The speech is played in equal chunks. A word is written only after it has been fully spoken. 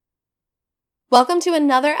Welcome to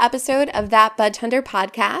another episode of That Bud Tender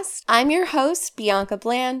podcast. I'm your host, Bianca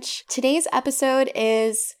Blanche. Today's episode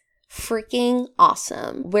is freaking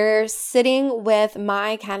awesome. We're sitting with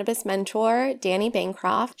my cannabis mentor, Dani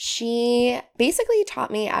Bancroft. She basically taught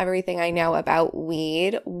me everything I know about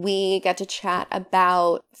weed. We get to chat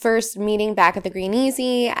about first meeting back at the Green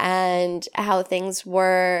Easy and how things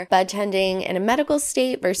were bud tending in a medical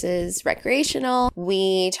state versus recreational.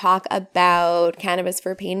 We talk about cannabis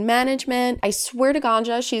for pain management. I swear to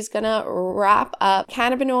ganja, she's gonna wrap up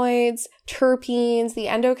cannabinoids, terpenes, the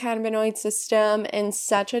endocannabinoid system in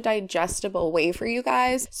such a digestible way for you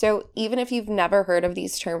guys. So even if you've never heard of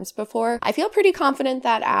these terms before, I feel pretty confident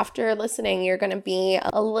that after listening, you're going to be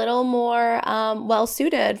a little more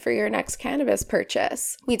well-suited for your next cannabis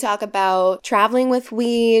purchase. We talk about traveling with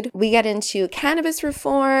weed. We get into cannabis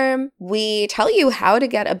reform. We tell you how to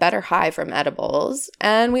get a better high from edibles.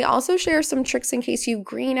 And we also share some tricks in case you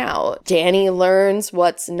green out. Dani learns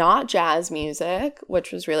what's not jazz music,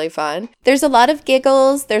 which was really fun. There's a lot of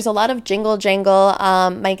giggles. There's a lot of jingle jangle.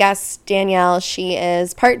 My guest, Danielle, she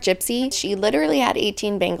is part gypsy. She literally had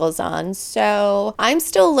 18 bangles on. So I'm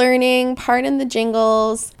still learning. Pardon the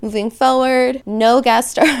jingles. Moving forward, no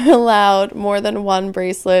guests are allowed more than one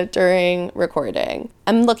bracelet during recording.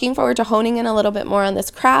 I'm looking forward to honing in a little bit more on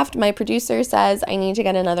this craft. My producer says I need to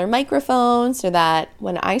get another microphone so that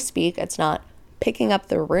when I speak, it's not picking up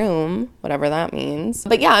the room, whatever that means.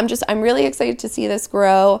 But yeah, I'm really excited to see this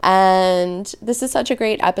grow. And this is such a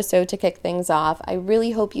great episode to kick things off. I really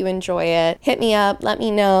hope you enjoy it. Hit me up, let me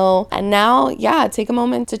know. And now, yeah, take a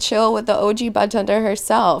moment to chill with the OG bud tender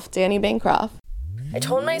herself, Dani Bancroft. I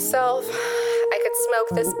told myself I could smoke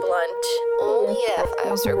this blunt only if I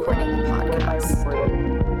was recording the podcast.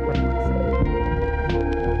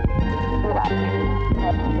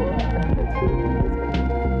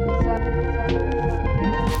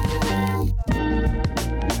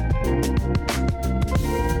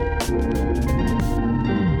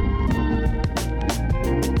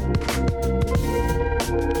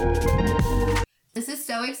 This is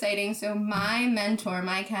so exciting. So my mentor,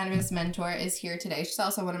 my cannabis mentor is here today. She's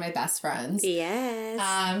also one of my best friends. Yes.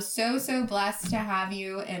 I'm so blessed to have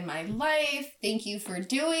you in my life. Thank you for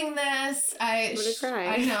doing this. I'm gonna cry.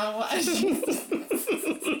 I know.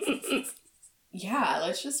 Yeah,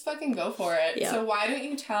 let's just fucking go for it. Yeah. So why don't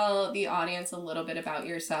you tell the audience a little bit about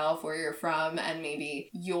yourself, where you're from, and maybe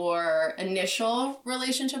your initial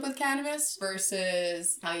relationship with cannabis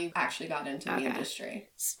versus how you actually got into the industry.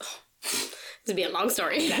 This would be a long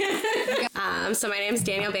story. So my name is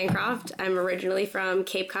Danielle Bancroft. I'm originally from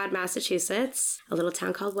Cape Cod, Massachusetts, a little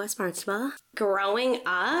town called West Barnstable. Growing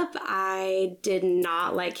up, I did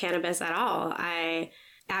not like cannabis at all. I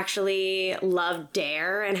actually loved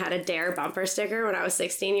DARE and had a DARE bumper sticker when I was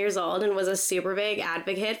 16 years old and was a super big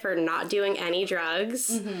advocate for not doing any drugs.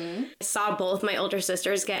 Mm-hmm. I saw both my older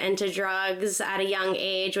sisters get into drugs at a young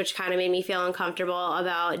age, which kind of made me feel uncomfortable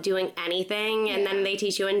about doing anything. And then they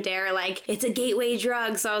teach you in DARE, like, it's a gateway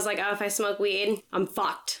drug. So I was like, oh, if I smoke weed, I'm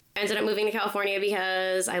fucked. I ended up moving to California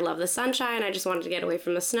because I love the sunshine. I just wanted to get away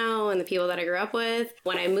from the snow and the people that I grew up with.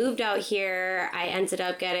 When I moved out here, I ended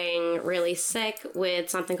up getting really sick with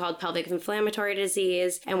something called pelvic inflammatory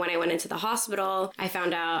disease. And when I went into the hospital, I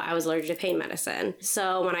found out I was allergic to pain medicine.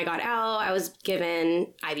 So when I got out, I was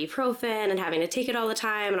given ibuprofen and having to take it all the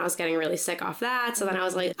time. And I was getting really sick off that. So then I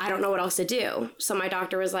was like, I don't know what else to do. So my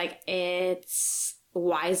doctor was like, it's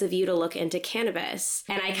wise of you to look into cannabis.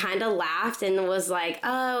 And I kind of laughed and was like,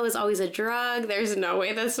 oh, it was always a drug. There's no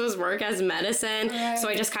way this was work as medicine. Right. So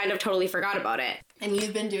I just kind of totally forgot about it. And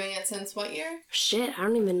you've been doing it since what year? Shit, I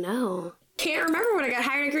don't even know. Can't remember when I got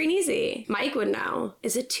hired at Green Easy. Mike would know.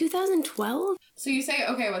 Is it 2012? So you say,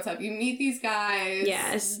 okay, what's up? You meet these guys.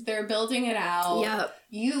 Yes. They're building it out. Yep.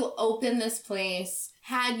 You open this place.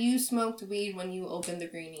 Had you smoked weed when you opened the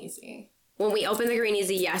Green Easy? When we opened the Green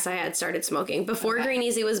Easy, yes, I had started smoking. Before Green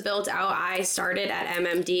Easy was built out, I started at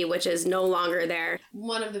MMD, which is no longer there.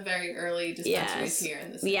 One of the very early dispensaries here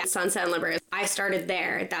in the city. Yeah, Sunset and Liberty. I started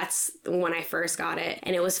there. That's when I first got it.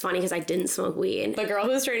 And it was funny because I didn't smoke weed. The girl who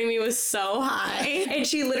was training me was so high. And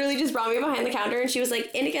she literally just brought me behind the counter and she was like,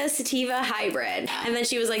 Indica Sativa Hybrid. And then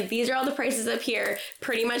she was like, these are all the prices up here.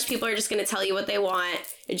 Pretty much people are just going to tell you what they want.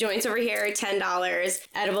 Joints over here, $10.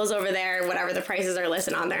 Edibles over there, whatever the prices are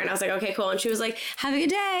listed on there. And I was like, okay, cool. And she was like, have a good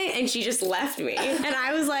day. And she just left me. And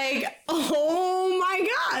I was like, oh my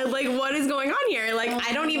God, like, what is going on here? Like,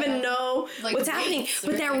 I don't even know know what's happening.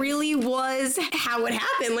 But that really was how it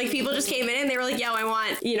happened. Like, people just came in and they were like, yo, I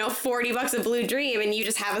want, $40 of Blue Dream. And you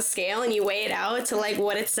just have a scale and you weigh it out to like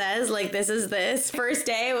what it says. Like, this is this. First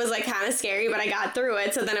day, it was like kind of scary, but I got through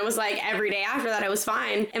it. So then it was like every day after that, I was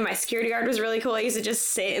fine. And my security guard was really cool. I used to just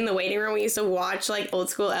sit in the waiting room. We used to watch like old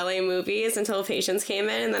school LA movies until patients came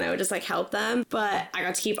in, and then I would just like help them. But I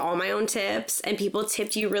got to keep all my own tips, and people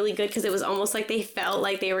tipped you really good because it was almost like they felt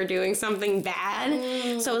like they were doing something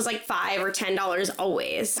bad. So it was like $5 or $10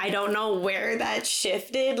 always. I don't know where that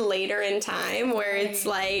shifted later in time, where it's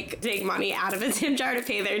like take money out of a tip jar to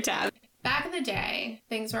pay their tab. Back in the day,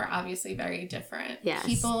 things were obviously very different. Yes.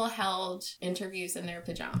 People held interviews in their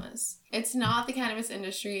pajamas. It's not the cannabis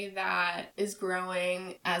industry that is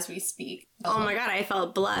growing as we speak. Oh my God, I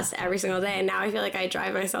felt blessed every single day. And now I feel like I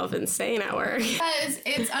drive myself insane at work. Because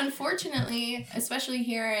it's unfortunately, especially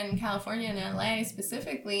here in California and LA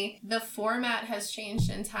specifically, the format has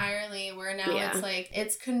changed entirely, where now it's like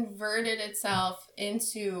it's converted itself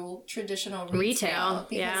into traditional retail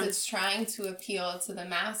because it's trying to appeal to the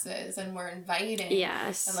masses, and we're inviting.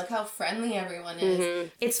 Yes. And look how friendly everyone is. Mm-hmm.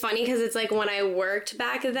 It's funny because it's like when I worked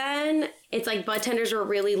back then, it's like bud tenders were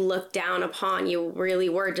really looked down upon. You really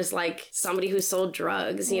were just like somebody who sold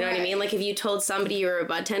drugs. You know what I mean? Like, if you told somebody you were a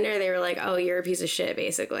bud tender, they were like, oh, you're a piece of shit,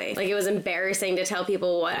 basically. Like, it was embarrassing to tell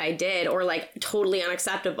people what I did, or like totally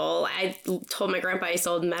unacceptable. I told my grandpa I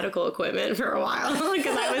sold medical equipment for a while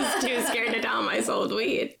because I was too scared to tell him I sold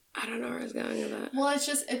weed. I don't know where I was going with that. Well,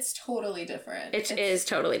 it's totally different. It is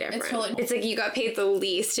totally different. It's like you got paid the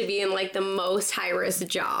least to be in like the most high-risk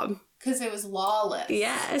job. Because it was lawless.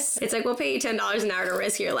 Yes. It's like, we'll pay you $10 an hour to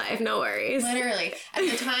risk your life. No worries. Literally. At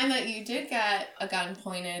the time that you did get a gun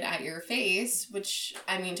pointed at your face, which,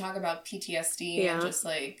 I mean, talk about PTSD and just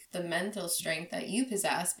like the mental strength that you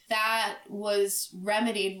possess, that was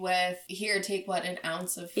remedied with, here, take what, an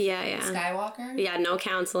ounce of Skywalker? Yeah, no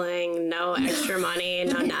counseling, no extra money,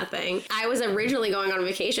 no nothing. I was originally going on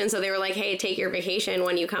vacation, so they were like, hey, take your vacation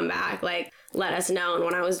when you come back. Like, let us know. And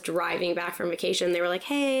when I was driving back from vacation, they were like,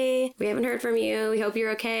 hey, we haven't heard from you. We hope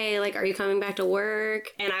you're okay. Like, are you coming back to work?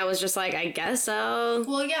 And I was just like, I guess so.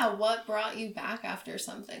 Well, yeah. What brought you back after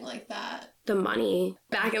something like that? The money.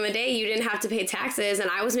 Back in the day, you didn't have to pay taxes, and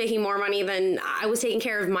I was making more money than I was taking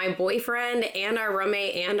care of my boyfriend and our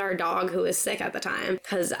roommate and our dog, who was sick at the time,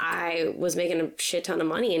 because I was making a shit ton of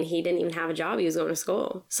money and he didn't even have a job. He was going to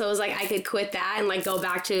school. So it was like I could quit that and like go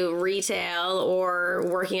back to retail or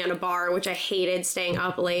working at a bar, which I hated, staying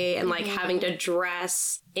up late and like having to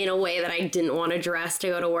dress in a way that I didn't want to dress to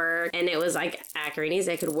go to work. And it was like accurate and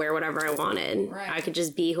easy. I could wear whatever I wanted. Right. I could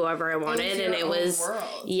just be whoever I wanted. And it was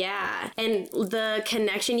world. Yeah. And the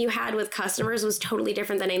connection you had with customers was totally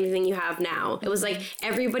different than anything you have now. It was like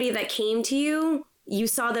everybody that came to you, you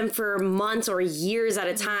saw them for months or years at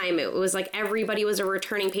a time. It was like everybody was a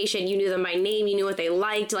returning patient. You knew them by name. You knew what they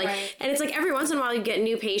liked. Like, and it's like every once in a while you get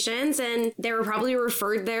new patients and they were probably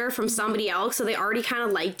referred there from somebody else. So they already kind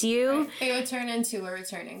of liked you. Right. They would turn into a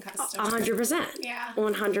returning customer. 100%. Yeah.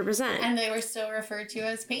 100%. And they were still referred to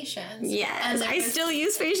as patients. Yes. I still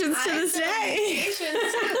use patients to this day.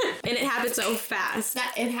 And it happened so fast.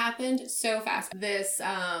 It happened so fast. This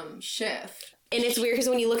shift. And it's weird because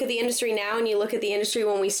when you look at the industry now and you look at the industry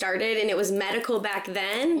when we started and it was medical back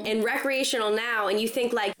then and recreational now, and you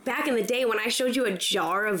think like back in the day when I showed you a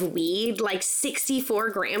jar of weed, like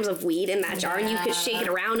 64 grams of weed in that jar, and you could shake it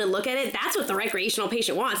around and look at it, that's what the recreational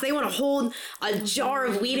patient wants. They want to hold a jar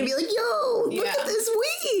of weed and be like, yo, look at this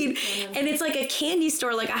weed. And it's like a candy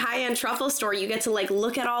store, like a high-end truffle store. You get to like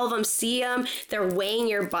look at all of them, see them. They're weighing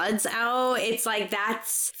your buds out. It's like that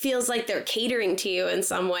feels like they're catering to you in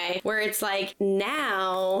some way, where it's like,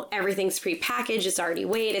 now everything's prepackaged, it's already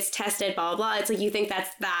weighed, it's tested, blah, blah, blah. It's like you think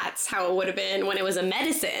that's how it would have been when it was a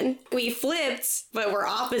medicine. We flipped, but we're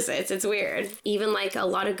opposites. It's weird. Even like a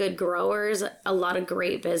lot of good growers, a lot of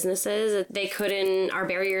great businesses, our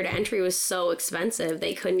barrier to entry was so expensive,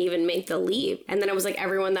 they couldn't even make the leap. And then it was like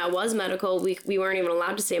everyone that was medical, we weren't even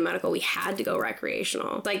allowed to stay medical. We had to go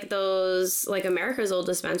recreational. Like those, like America's Old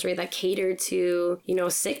Dispensary that catered to,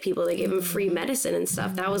 sick people, they gave them free medicine and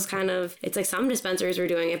stuff. That was kind of, it's like some dispensaries were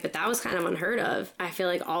doing it, but that was kind of unheard of. I feel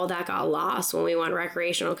like all that got lost when we went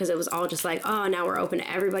recreational because it was all just like, oh, now we're open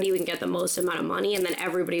to everybody. We can get the most amount of money. And then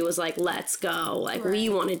everybody was like, let's go. Like, we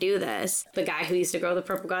want to do this. The guy who used to grow the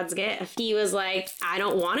Purple God's Gift, he was like, I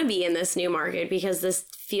don't want to be in this new market because this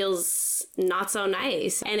feels not so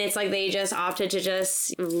nice. And it's like they just opted to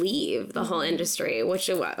just leave the whole industry, which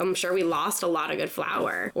I'm sure we lost a lot of good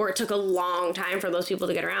flower, or it took a long time for those people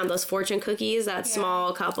to get around. Those fortune cookies, that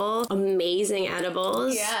small couple, amazing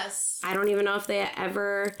edibles. Yes. I don't even know if they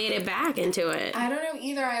ever made it back into it. I don't know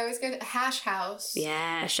either. I always get Hash House.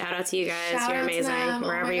 Yeah, shout out to you guys. Shout You're out to amazing. them.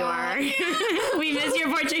 Wherever Oh you my are. God. We miss your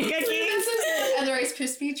fortune cookies. And the Rice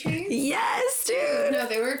Krispie treats. Yes, dude. No,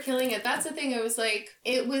 they were killing it. That's the thing. It was like,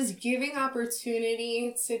 it was giving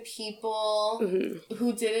opportunity to people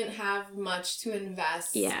who didn't have much to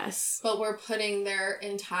invest. Yes. But were putting their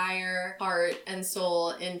entire heart and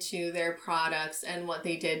soul into their products and what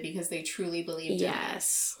they did because they truly believed in it.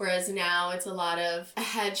 Yes. Whereas now it's a lot of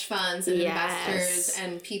hedge funds and Yes. investors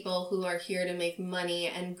and people who are here to make money,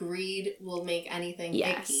 and greed will make anything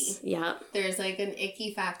icky. Yep. There's like an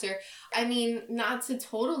icky factor. I mean, not to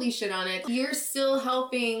totally shit on it, you're still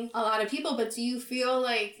helping a lot of people, but do you feel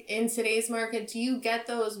like in today's market, do you get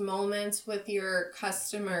those moments with your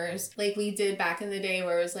customers like we did back in the day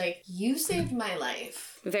where it was like, you saved my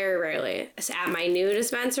life? Very rarely. At my new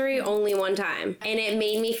dispensary, only one time. And it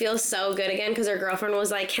made me feel so good again because her girlfriend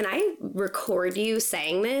was like, can I record you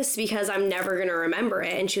saying this? Because I'm never going to remember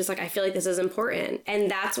it. And she was like, I feel like this is important.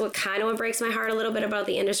 And that's what kind of what breaks my heart a little bit about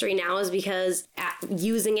the industry now is because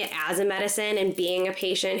using it as a medicine and being a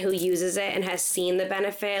patient who uses it and has seen the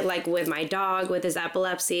benefit, like with my dog, with his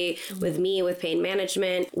epilepsy, with me, with pain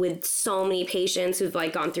management, with so many patients who've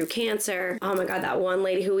like gone through cancer. Oh my God, that one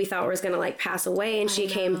lady who we thought was going to like pass away and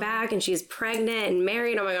she came back and she's pregnant and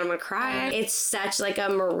married. Oh my God, I'm gonna cry. It's such like a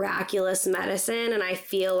miraculous medicine, and I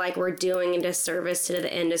feel like we're doing a disservice to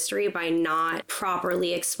the industry by not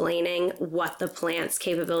properly explaining what the plant's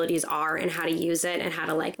capabilities are and how to use it and how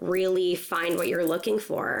to like really find what you're looking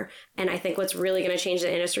for. And I think what's really going to change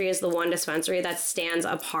the industry is the one dispensary that stands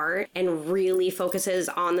apart and really focuses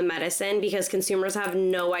on the medicine, because consumers have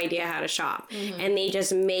no idea how to shop and they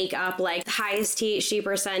just make up like highest THC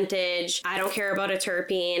percentage. I don't care about a terpene,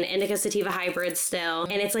 indica sativa hybrid still.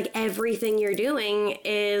 And it's like everything you're doing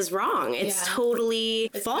is wrong. It's totally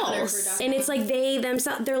false. And it's like they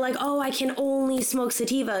themselves, they're like, oh, I can only smoke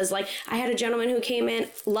sativas. Like I had a gentleman who came in,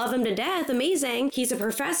 love him to death, amazing. He's a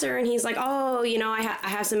professor and he's like, oh, you know, I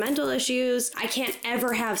have some mental issues. I can't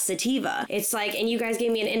ever have sativa. It's like, and you guys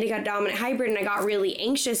gave me an indica dominant hybrid and I got really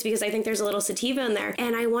anxious because I think there's a little sativa in there.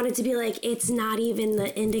 And I wanted to be like, it's not even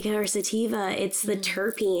the indica or sativa, it's the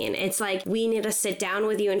terpene. It's like, we need to sit down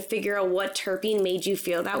with you and figure out what terpene made you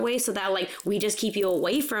feel that way so that like we just keep you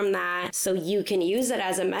away from that so you can use it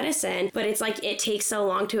as a medicine. But it's like it takes so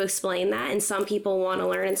long to explain that, and some people want to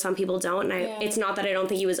learn and some people don't. And it's not that I don't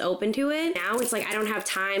think he was open to it. Now it's like I don't have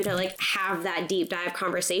time to like have that deep dive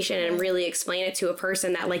conversation and really explain it to a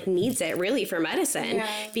person that like needs it really for medicine,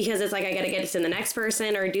 because it's like I gotta get it to the next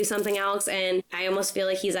person or do something else, and I almost feel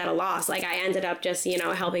like he's at a loss. Like I ended up just, you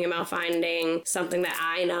know, helping him out finding something that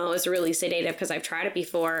I know is really sedative because I've tried it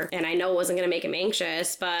before and I know it wasn't going to make him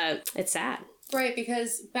anxious, but it's sad. Right,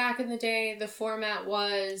 because back in the day, the format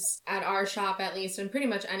was, at our shop at least, and pretty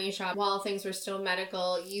much any shop, while things were still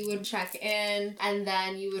medical, you would check in and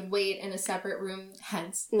then you would wait in a separate room,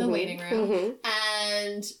 hence the waiting room,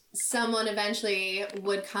 and someone eventually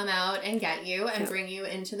would come out and get you and bring you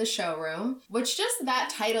into the showroom, which just that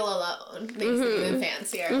title alone makes it even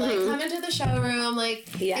fancier. Like, come into the showroom, like,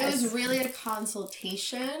 it was really a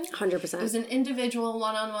consultation. 100%. It was an individual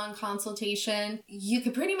one-on-one consultation. You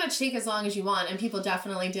could pretty much take as long as you want, and people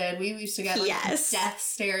definitely did. We used to get like death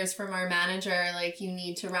stares from our manager, like, you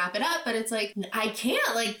need to wrap it up, but it's like, I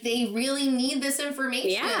can't, like, they really need this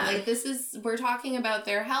information. Like, this is, we're talking about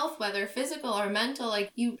their health, whether physical or mental,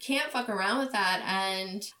 like, you can't fuck around with that.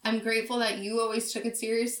 And I'm grateful that you always took it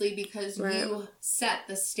seriously, because you set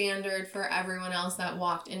the standard for everyone else that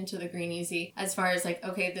walked into the Green Easy as far as like,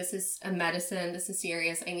 okay, this is a medicine, this is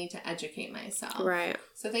serious, I need to educate myself. Right.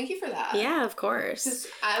 So thank you for that. Yeah, of course.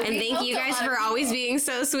 And thank you guys for always being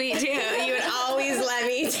so sweet too. You would always let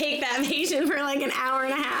me take that patient for like an hour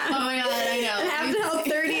and a half. Oh my God, I know. And have to help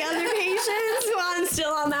 30 other patients while I'm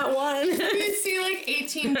still on that one. You'd see like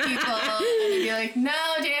 18 people and you'd be like, no,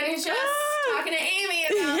 Danny's just talking to Amy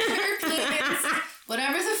about terpenes,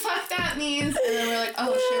 whatever the fuck that means. And then we're like,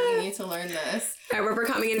 oh shit, we need to learn this. I remember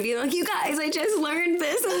coming in and being like, you guys, I just learned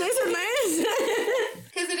this and this and this.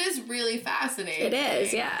 Because it is really fascinating. It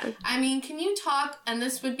is, yeah. I mean, can you talk, and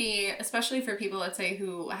this would be, especially for people, let's say,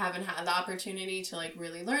 who haven't had the opportunity to, like,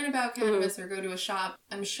 really learn about cannabis or go to a shop.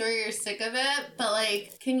 I'm sure you're sick of it, but,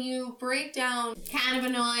 like, can you break down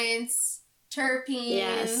cannabinoids, terpenes?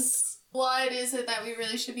 Yes. What is it that we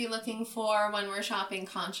really should be looking for when we're shopping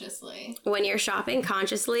consciously? When you're shopping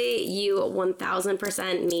consciously, you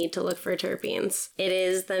 1000% need to look for terpenes. It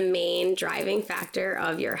is the main driving factor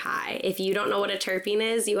of your high. If you don't know what a terpene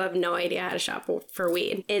is, you have no idea how to shop for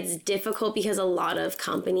weed. It's difficult because a lot of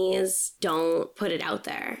companies don't put it out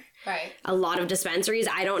there. Right. A lot of dispensaries,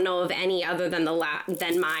 I don't know of any other than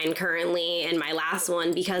than mine currently and my last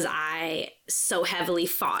one, because I so heavily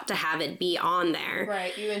fought to have it be on there.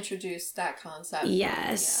 Right. You introduced that concept.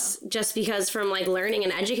 Yes. Yeah. Just because from like learning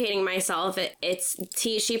and educating myself, it's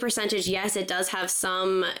THC percentage. Yes, it does have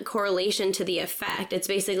some correlation to the effect. It's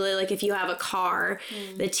basically like if you have a car,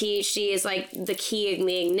 the THC is like the key in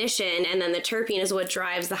the ignition, and then the terpene is what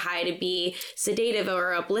drives the high to be sedative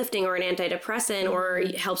or uplifting or an antidepressant or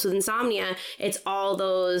helps with insomnia. It's all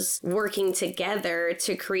those working together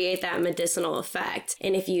to create that medicinal effect.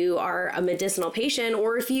 And if you are a medicinal patient,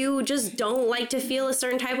 or if you just don't like to feel a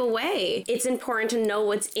certain type of way, it's important to know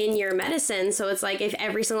what's in your medicine. So it's like if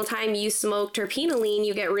every single time you smoke terpinolene,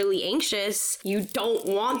 you get really anxious, you don't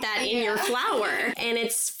want that in your flower. And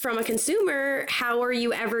it's from a consumer, how are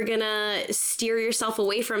you ever gonna steer yourself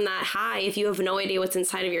away from that high if you have no idea what's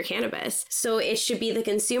inside of your cannabis? So it should be the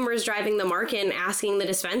consumers driving the market and asking the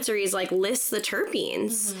dispensaries, like, list the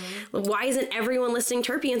terpenes. Why isn't everyone listing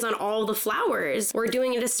terpenes on all the flowers? We're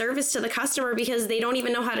doing a disservice to the customer because they don't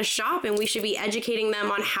even know how to shop, and we should be educating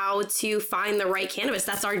them on how to find the right cannabis.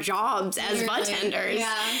 That's our jobs as bud tenders.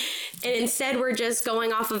 Yeah. And instead, we're just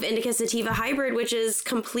going off of indica sativa hybrid, which is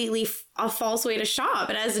completely a false way to shop.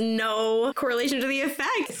 It has no correlation to the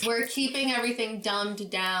effect. We're keeping everything dumbed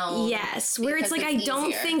down. Yes, where it's like, I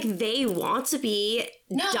don't think they want to be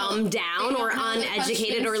dumbed down or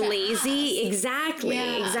uneducated or lazy. Exactly.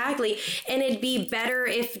 And it'd be better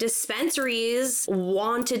if dispensaries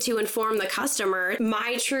wanted to inform the customer.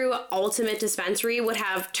 My true ultimate dispensary would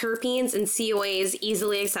have terpenes and COAs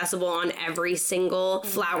easily accessible on every single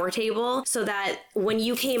flower table, so that when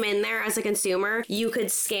you came in there as a consumer, you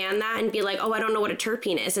could scan that and be like, oh, I don't know what a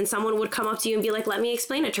terpene is. And someone would come up to you and be like, let me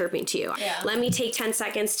explain a terpene to you. Yeah. Let me take 10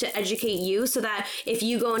 seconds to educate you, so that if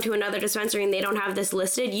you go into another dispensary and they don't have this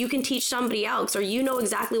listed, you can teach somebody else, or you know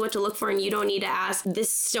exactly what to look for, and you don't need to ask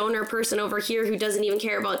this stoner person over here who doesn't even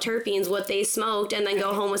care about terpenes what they smoked and then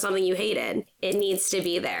go home with something you hated. It needs to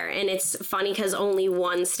be there. And it's funny because only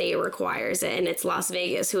one state requires it, and it's Las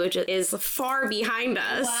Vegas, who is far behind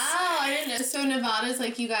us. Wow, I didn't know. So Nevada's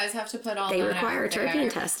like, you guys have to put all they require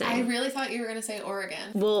terpene testing. I really thought you were going to say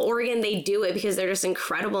Oregon. Well, Oregon, they do it because they're just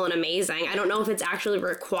incredible and amazing. I don't know if it's actually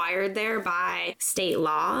required there by state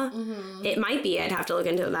law. It might be. I'd have to look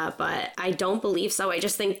into that, but I don't believe so. I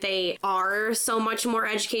just think they are so much more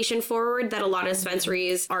education forward that a lot of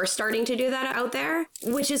dispensaries are starting to do that out there,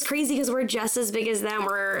 which is crazy because we're just as big as them.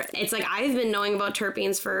 It's like, I've been knowing about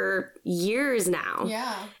terpenes for years now.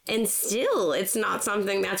 Yeah. And still, it's not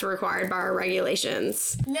something that's required by our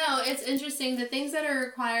regulations. No, it's interesting. The things that are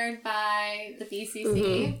required by the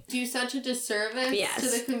BCC do such a disservice to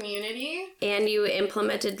the community. And you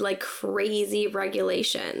implemented like crazy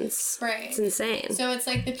regulations. Right. It's insane. So it's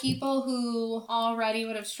like the people who already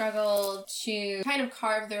would have struggled to kind of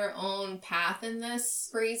carve their own path in this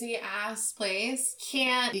crazy ass place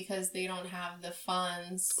can't, because they don't have the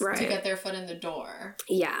funds to get their foot in the door.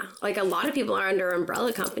 Yeah. Like a lot of people are under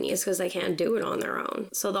umbrella companies because they can't do it on their own.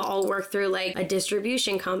 So they'll all work through like a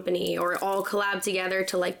distribution company or all collab together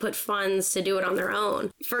to like put funds to do it on their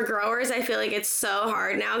own. For growers, I feel like it's so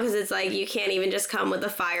hard now because it's like you can't even just come with the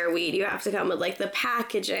fireweed. You have to come with like the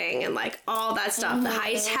packaging and like all that stuff, the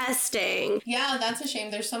high testing. Yeah, that's a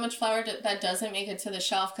shame. There's so much flour that doesn't make it to the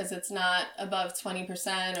shelf because it's not above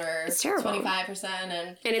 20% or it's terrible. 25%.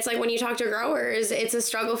 And it's like when you talk to growers, it's a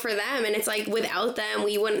struggle for them. And it's like without them,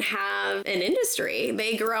 we wouldn't have an industry.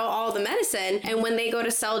 They grow all the medicine. And when they go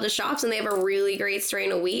to sell to shops and they have a really great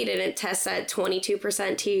strain of weed and it tests at 22%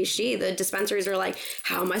 THC, the dispensaries are like,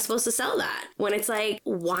 how am I supposed to sell that? When it's like,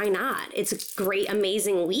 why not? It's a great,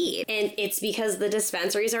 amazing weed. And it's because the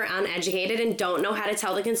dispensaries are uneducated and don't know how to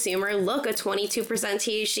tell the consumer, look, a 22%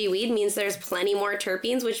 THC weed means there's plenty more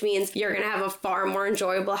terpenes, which means you're going to have a far more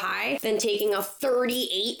enjoyable high than taking a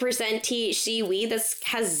 38% THC weed that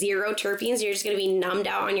has zero terpenes. You're just going to be numbed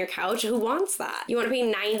out on your couch. Who wants that? You want to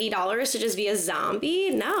pay $90 to just be a zombie?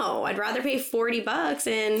 No, I'd rather pay $40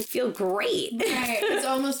 and feel great. Right. It's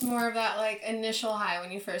almost more of that like initial high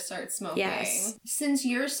when you first start smoking. Yes. Since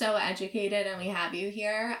you're so educated and we have you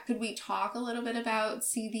here, could we talk a little bit about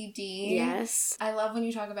CBD? Yes. I love when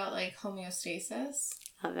you talk about like homeostasis.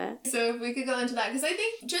 Love it. So if we could go into that, because I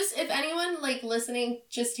think just if anyone like listening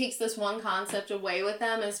just takes this one concept away with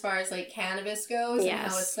them as far as like cannabis goes and how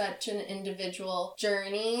it's such an individual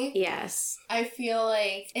journey. Yes. I feel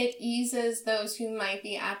like it eases those who might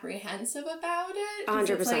be apprehensive about it.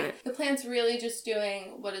 100%. Like the plant's really just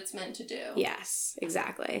doing what it's meant to do. Yes,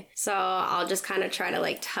 exactly. So I'll just kind of try to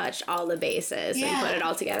like touch all the bases and put it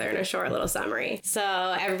all together in a short little summary.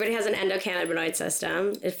 So everybody has an endocannabinoid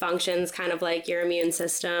system. It functions kind of like your immune system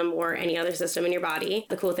system or any other system in your body.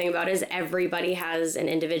 The cool thing about it is everybody has an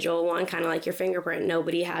individual one, kind of like your fingerprint.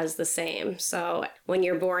 Nobody has the same. So when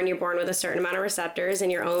you're born with a certain amount of receptors in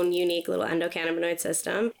your own unique little endocannabinoid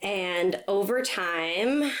system. And over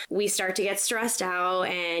time, we start to get stressed out,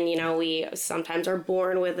 and, you know, we sometimes are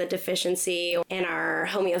born with a deficiency and our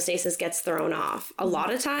homeostasis gets thrown off. A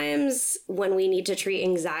lot of times when we need to treat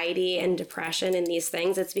anxiety and depression and these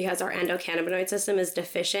things, it's because our endocannabinoid system is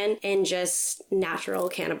deficient in just natural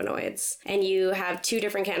cannabinoids. And you have two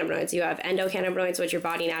different cannabinoids. You have endocannabinoids, which your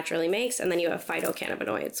body naturally makes, and then you have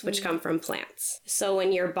phytocannabinoids, which come from plants. So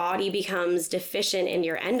when your body becomes deficient in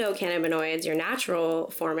your endocannabinoids, your natural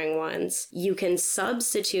forming ones, you can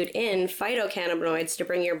substitute in phytocannabinoids to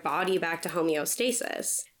bring your body back to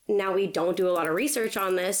homeostasis. Now, we don't do a lot of research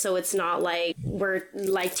on this, so it's not like we're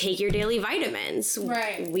like, take your daily vitamins.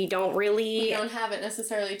 Right. We don't have it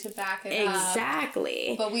necessarily to back it up.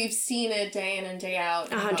 Exactly. But we've seen it day in and day out.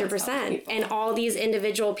 100%. And all these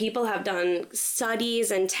individual people have done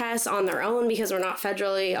studies and tests on their own because we're not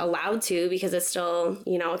federally allowed to, because it's still,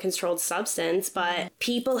 you know, a controlled substance. But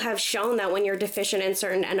people have shown that when you're deficient in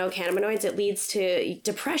certain endocannabinoids, it leads to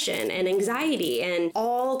depression and anxiety and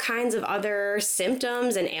all kinds of other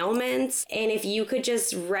symptoms and ailments. And if you could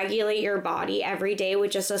just regulate your body every day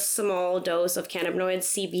with just a small dose of cannabinoids,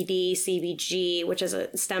 CBD, CBG, which is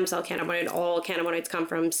a stem cell cannabinoid, all cannabinoids come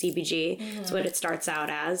from CBG. That's what it starts out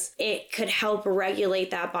as. It could help regulate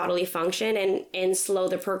that bodily function and slow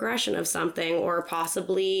the progression of something, or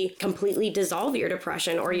possibly completely dissolve your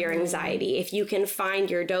depression or your anxiety. If you can find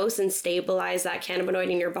your dose and stabilize that cannabinoid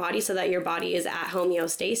in your body so that your body is at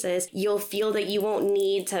homeostasis, you'll feel that you won't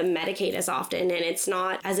need to medicate as often, and it's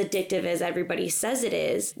not as addictive as everybody says it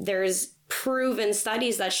is. There's proven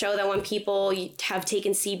studies that show that when people have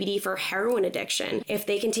taken CBD for heroin addiction, if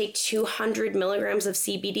they can take 200 milligrams of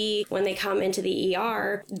CBD when they come into the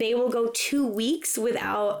ER, they will go 2 weeks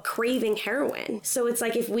without craving heroin. So it's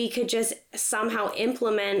like, if we could just somehow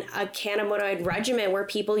implement a cannabinoid regimen where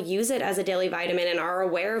people use it as a daily vitamin and are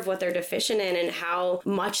aware of what they're deficient in and how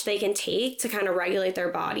much they can take to kind of regulate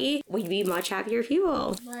their body, we'd be much happier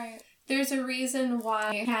people. Right. There's a reason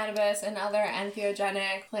why cannabis and other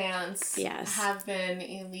entheogenic plants have been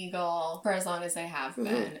illegal for as long as they have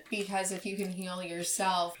been. Because if you can heal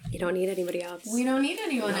yourself, you don't need anybody else. We don't need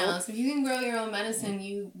anyone else. If you can grow your own medicine,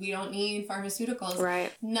 we don't need pharmaceuticals.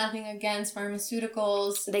 Right. Nothing against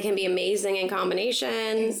pharmaceuticals. They can be amazing in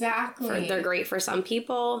combination. Exactly. They're great for some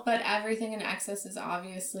people. But everything in excess is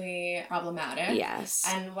obviously problematic. Yes.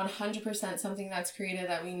 And 100% something that's created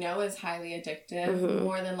that we know is highly addictive,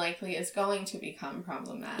 more than likely is going to become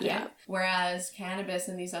problematic. Yeah. Whereas cannabis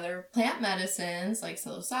and these other plant medicines like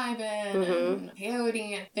psilocybin and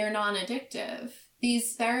peyote, they're non-addictive.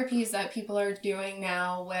 These therapies that people are doing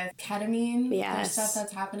now with ketamine, there's stuff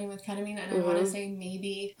that's happening with ketamine, and I want to say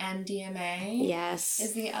maybe MDMA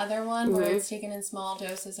is the other one, where it's taken in small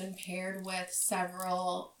doses and paired with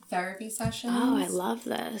several therapy sessions. Oh, I love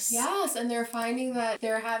this. Yes, and they're finding that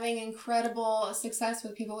they're having incredible success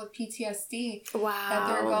with people with PTSD. Wow.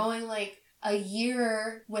 That they're going like a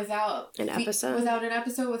year without an episode,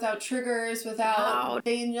 without triggers,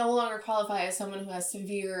 they no longer qualify as someone who has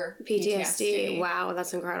severe PTSD. Wow,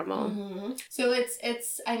 that's incredible. So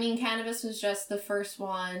it's I mean, cannabis was just the first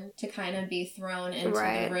one to kind of be thrown into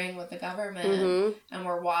the ring with the government, and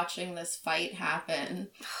we're watching this fight happen.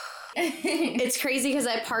 It's crazy because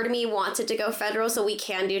part of me wants it to go federal so we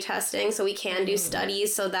can do testing, so we can do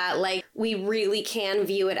studies, so that like we really can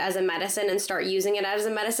view it as a medicine and start using it as a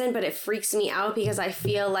medicine. But it freaks me out because I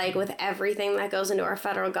feel like with everything that goes into our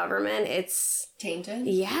federal government, it's tainted.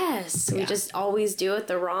 Yes, we just always do it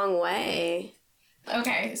the wrong way.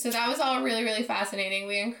 Okay, so that was all really, really fascinating.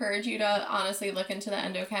 We encourage you to honestly look into the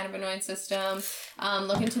endocannabinoid system,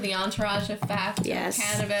 look into the entourage effect of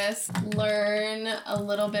cannabis, learn a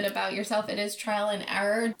little bit about yourself. It is trial and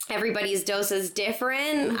error. Everybody's dose is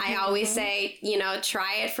different. I always say,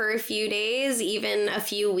 try it for a few days, even a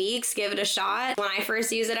few weeks, give it a shot. When I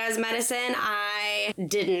first used it as medicine, I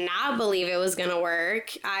did not believe it was going to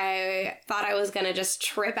work. I thought I was going to just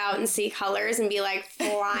trip out and see colors and be like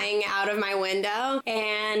flying out of my window.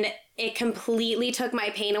 And it completely took my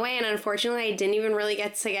pain away. And unfortunately, I didn't even really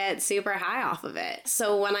get super high off of it.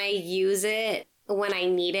 So when I use it, when I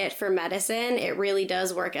need it for medicine, it really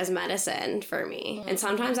does work as medicine for me. And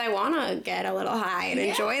sometimes I want to get a little high and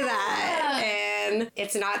enjoy that. and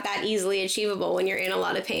it's not that easily achievable when you're in a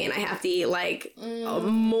lot of pain. I have to eat like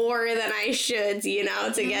more than I should, you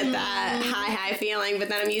know, to get that high feeling. But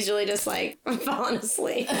then I'm usually just like falling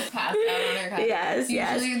asleep. Passed out on her couch. Yes,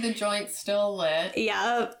 Usually the joint's still lit.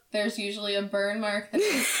 Yep. There's usually a burn mark that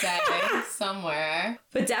can stay somewhere.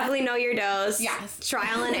 But definitely know your dose. Yes.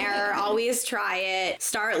 Trial and error. Always try it.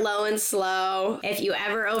 Start low and slow. If you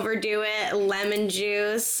ever overdo it, lemon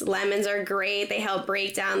juice. Lemons are great. They help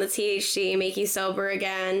break down the THC, make you sober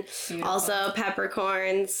again. Beautiful. Also,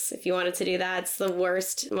 peppercorns. If you wanted to do that, it's the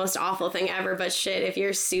worst, most awful thing ever. But shit, if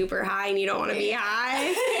you're super high and you don't want to be high,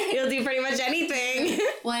 you'll do pretty much anything.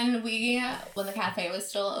 When the cafe was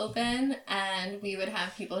still open and we would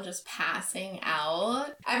have people just passing out,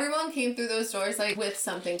 everyone came through those doors like with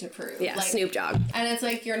something to prove. Yeah, like, Snoop Dogg. And it's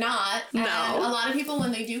like, you're not. No. And a lot of people,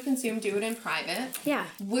 when they do consume, do it in private. Yeah.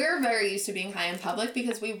 We're very used to being high in public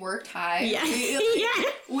because we worked high. Yeah.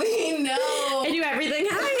 We know. I do everything We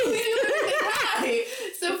high. do everything high.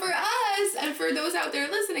 So for us, and for those out there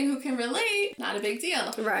listening who can relate, not a big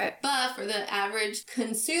deal. Right. But for the average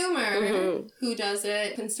consumer who does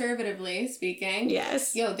it conservatively speaking,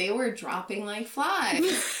 Yes. yo, they were dropping like flies.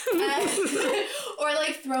 Or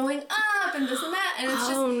like throwing up and this and that. And it's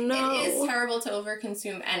it is terrible to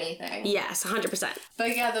overconsume anything. Yes, 100%.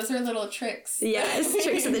 But yeah, those are little tricks. Yes,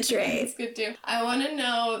 tricks of the trade. It's good too. I want to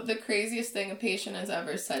know the craziest thing a patient has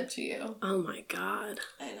ever said to you. Oh my God.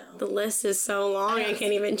 I know. The list is so long, I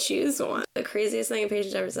can't even choose one. The craziest thing a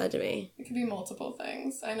patient's ever said to me. It could be multiple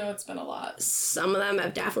things. I know it's been a lot. Some of them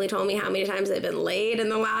have definitely told me how many times they've been late in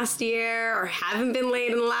the last year or haven't been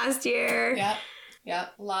late in the last year.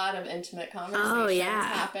 Yep. A lot of intimate conversations Oh, yeah.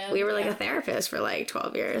 happen. We were like a therapist for like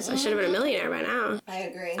 12 years. I should have been a millionaire by now. I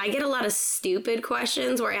agree. I get a lot of stupid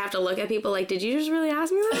questions where I have to look at people like, did you just really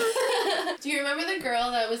ask me that? Do you remember the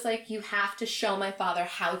girl that was like, you have to show my father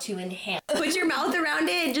how to inhale? Put your mouth around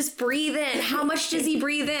it and just breathe in. How much does he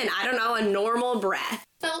breathe in? I don't know, a normal breath.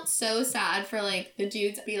 Felt so sad for like the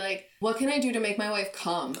dudes to be like, what can I do to make my wife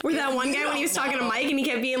come? Or that one guy when he was talking to Mike and he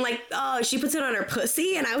kept being like, oh, she puts it on her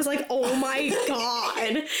pussy. And I was like, oh my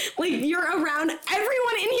God. Like, you're around,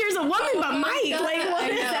 everyone in here is a woman but Mike. God, Like,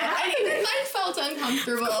 what is that? I think Mike felt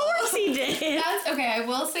uncomfortable. Of course he did. That's okay. I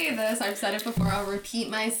will say this. I've said it before. I'll repeat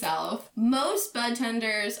myself. Most bud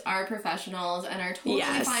tenders are professionals and are totally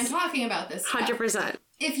fine talking about this stuff. 100%.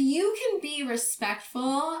 If you can be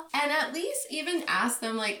respectful and at least even ask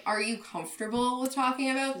them, like, are you comfortable with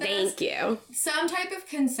talking about this? Thank you. Some type of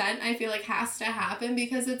consent, I feel like, has to happen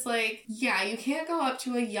because it's like, yeah, you can't go up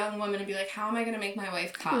to a young woman and be like, how am I going to make my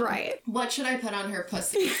wife come? Right. What should I put on her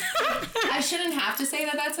pussy? I shouldn't have to say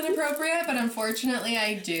that that's inappropriate, but unfortunately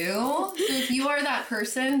I do. So if you are that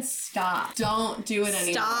person, stop. Don't do it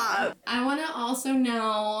anymore. Stop. I want to also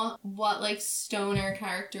know what, like, stoner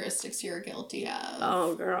characteristics you're guilty of.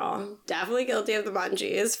 Oh, girl. Definitely guilty of the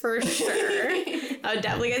munchies, for sure. I would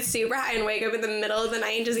definitely get super high and wake up in the middle of the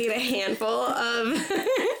night and just eat a handful of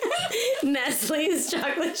Nestle's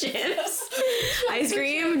chocolate chips. Ice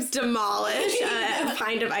cream, demolish a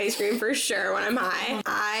pint of ice cream for sure when I'm high.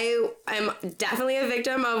 I am definitely a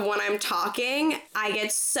victim of when I'm talking, I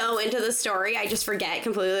get so into the story, I just forget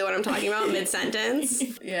completely what I'm talking about mid-sentence.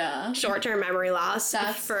 Yeah. Short-term memory loss,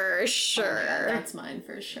 That's for sure. Oh my God, that's mine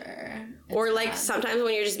for sure. Or like sometimes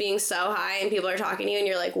when you're just being so high and people are talking to you and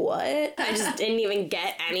you're like, what? I just didn't even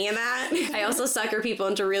get any of that. I also sucker people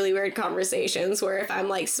into really weird conversations where if I'm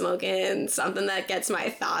like smoking something that gets my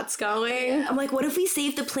thoughts going, I'm like, what if we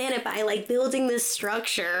save the planet by like building this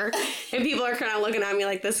structure? And people are kind of looking at me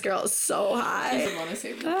like, this girl is so high. I want to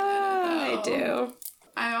say I do.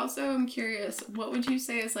 I also am curious, what would you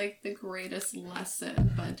say is like the greatest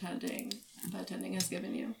lesson bud tending has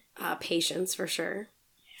given you? Patience for sure.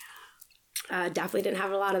 Definitely didn't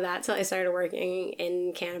have a lot of that till I started working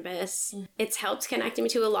in cannabis. It's helped connect me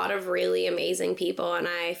to a lot of really amazing people, and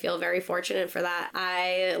I feel very fortunate for that.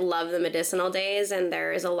 I love the medicinal days, and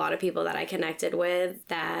there's a lot of people that I connected with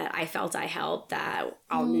that I felt I helped that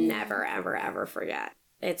I'll never, ever, ever forget.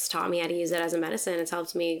 It's taught me how to use it as a medicine. It's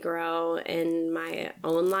helped me grow in my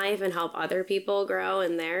own life and help other people grow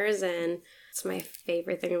in theirs, and it's my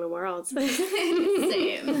favorite thing in the world.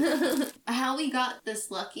 Same. How we got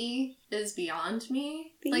this lucky is beyond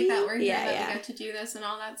me. Like that we're here, that we get to do this and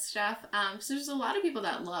all that stuff. So there's a lot of people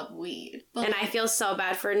that love weed. But and I feel so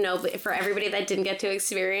bad for everybody that didn't get to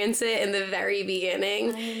experience it in the very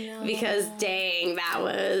beginning. I know. Because dang, it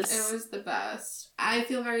was the best. I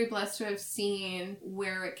feel very blessed to have seen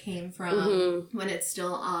where it came from when it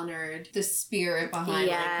still honored the spirit behind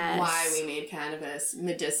like, why we made cannabis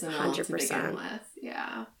medicinal 100%. to begin with.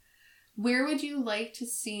 Yeah. Where would you like to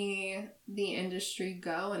see the industry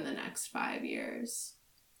go in the next 5 years?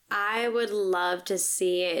 I would love to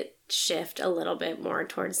see it shift a little bit more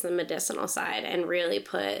towards the medicinal side and really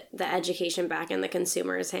put the education back in the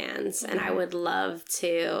consumer's hands. And I would love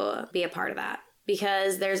to be a part of that.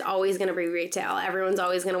 Because there's always going to be retail. Everyone's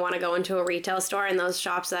always going to want to go into a retail store, and those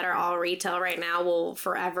shops that are all retail right now will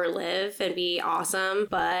forever live and be awesome.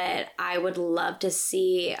 But I would love to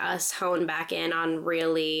see us hone back in on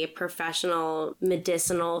really professional,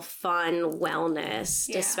 medicinal, fun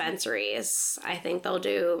wellness dispensaries. I think they'll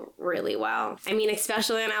do really well. I mean,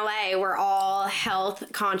 especially in LA, we're all health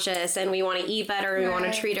conscious and we want to eat better, and we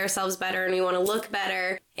want to treat ourselves better, and we want to look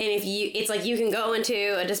better. And it's like you can go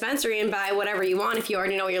into a dispensary and buy whatever you want if you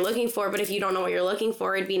already know what you're looking for. But if you don't know what you're looking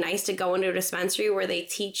for, it'd be nice to go into a dispensary where they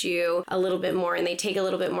teach you a little bit more and they take a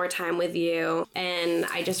little bit more time with you. And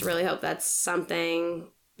I just really hope that's something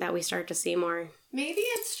that we start to see more. Maybe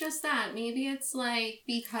it's just that. Maybe it's like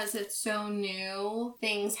because it's so new,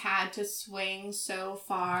 things had to swing so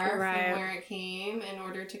far from where it came in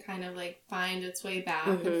order to kind of like find its way back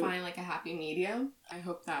and find like a happy medium. I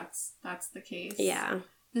hope that's the case. Yeah.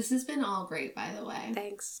 This has been all great, by the way.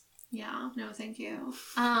 Thanks. Yeah, no, thank you.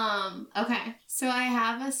 Okay, so I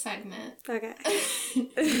have a segment. Okay.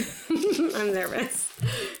 I'm nervous.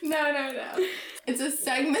 No. It's a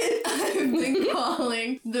segment I've been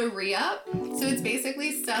calling the re-up. So it's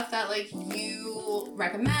basically stuff that like you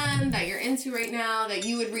recommend, that you're into right now, that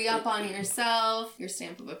you would re-up on yourself, your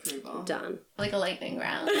stamp of approval. Done. Like a lightning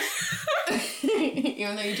round.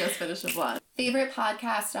 Even though you just finished with one. Favorite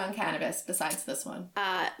podcast on cannabis besides this one?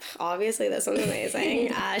 Obviously this one's amazing.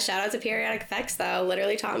 Shout out to Periodic Effects though.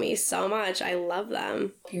 Literally taught me so much. I love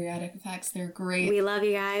them. Periodic Effects, they're great. We love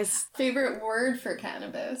you guys. Favorite word for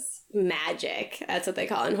cannabis? Magic. That's what they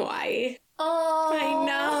call it in Hawaii. Oh, I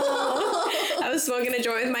know. I was smoking a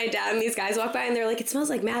joint with my dad and these guys walked by and they're like, it smells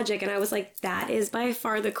like magic. And I was like, that is by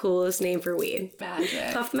far the coolest name for weed.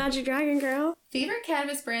 Magic. Puff the Magic Dragon, girl. Favorite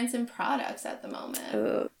cannabis brands and products at the moment?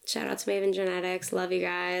 Oh, shout out to Maven Genetics. Love you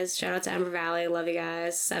guys. Shout out to Ember Valley. Love you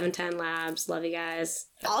guys. 710 Labs. Love you guys.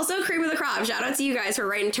 Also, Cream of the Crop. Shout out to you guys for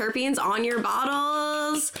writing terpenes on your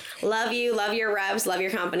bottles. Love you. Love your reps. Love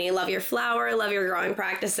your company. Love your flower. Love your growing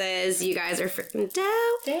practices. You guys are freaking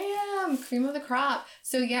dope. Damn. Cream of the Crop.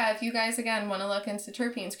 So yeah, if you guys, again, want to look into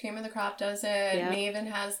terpenes, Cream of the Crop does it. Yep. Maven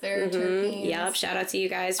has their terpenes. Yep. Shout out to you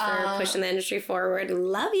guys for pushing the industry forward.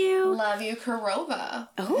 Love you. Love you. Kurova.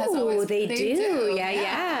 Oh, they do.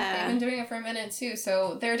 Yeah. They've been doing it for a minute too.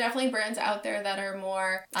 So there are definitely brands out there that are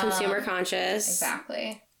more consumer conscious.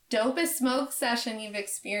 Exactly. Dopest smoke session you've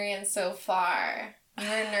experienced so far? You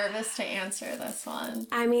were nervous to answer this one.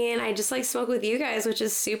 I mean, I just like smoke with you guys, which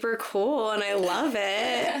is super cool, and I love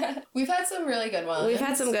it. We've had some really good ones. We've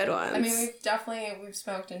had some good ones. I mean, we've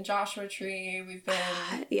smoked in Joshua Tree. We've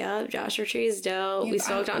been... Yeah, Joshua Tree is dope. We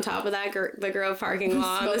smoked on top of that the Grove parking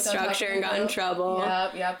lot, the structure, and got in trouble.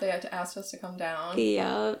 Yep, they had to ask us to come down.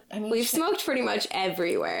 Yep. I mean, we've smoked pretty much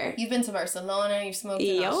everywhere. You've been to Barcelona, you've smoked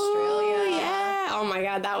in Australia. Yeah. Oh my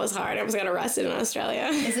god, that was hard. I almost got arrested in Australia.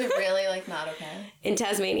 Is it really, like, not okay? In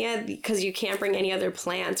Tasmania, because you can't bring any other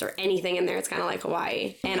plants or anything in there. It's kind of like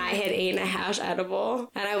Hawaii. And I had eaten a hash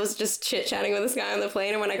edible. And I was just chit-chatting with this guy on the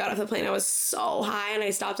plane. And when I got off the plane, I was so high. And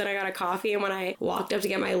I stopped and I got a coffee. And when I walked up to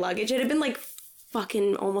get my luggage, it had been like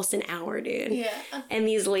fucking almost an hour, dude. Yeah. And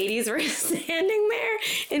these ladies were standing there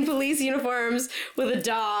in police uniforms with a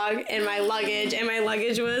dog and my luggage. And my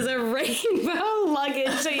luggage was a rainbow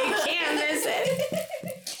luggage, so you can't miss it.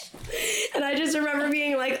 And I just remember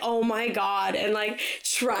being like, oh my god, and like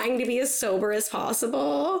trying to be as sober as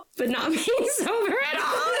possible, but not being sober at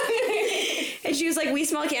all. And she was like, we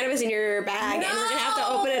smell cannabis in your bag, and we're gonna have to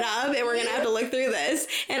open it up, and we're gonna have to look through this.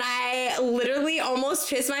 And I literally almost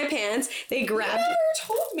pissed my pants. They grabbed... You never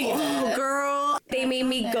told me that. Oh, girl. They made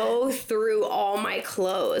me go through all my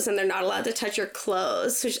clothes, and they're not allowed to touch your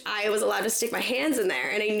clothes, so I was allowed to stick my hands in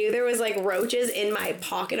there, and I knew there was like roaches in my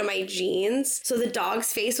pocket of my jeans, so the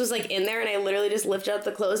dog's face was like in there, and I literally just lifted up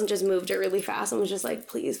the clothes and just moved it really fast and was just like,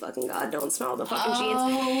 please fucking god, don't smell the fucking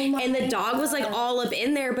jeans. And the dog was like all up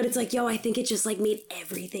in there, but it's like, yo, I think it just like made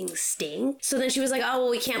everything stink. So then she was like, oh, well,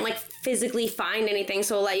 we can't like physically find anything,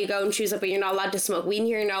 so we'll let you go and choose up, but you're not allowed to smoke weed in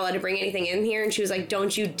here, you're not allowed to bring anything in here. And she was like,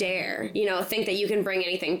 don't you dare, think that you can bring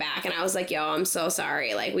anything back. And I was like, yo, I'm so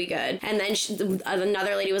sorry, like, we good. And then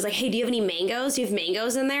another lady was like, hey, do you have any mangoes? Do you have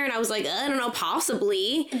mangoes in there? And I was like, I don't know,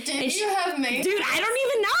 possibly. Did you have mangoes? Dude, I don't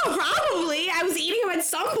even know, probably. I was eating them at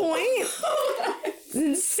some point.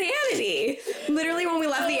 Insanity. Literally, when we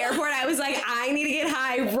left the airport, I was like, I need to get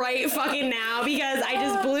high right fucking now, because I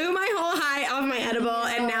just blew my whole high off my edible,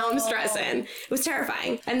 and now I'm stressing. It was terrible.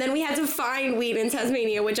 terrifying. And then we had to find weed in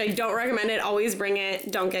Tasmania, which I don't recommend it. Always bring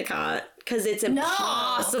it. Don't get caught. Because it's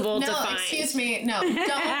impossible to find. No, excuse me. No,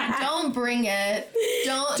 don't bring it.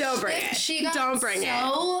 Don't bring it. She got bring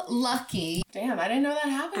so lucky. Damn, I didn't know that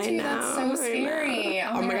happened to you. That's so scary.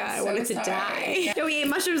 Oh my God, I wanted to die. No, we ate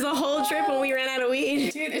mushrooms the whole trip when we ran out of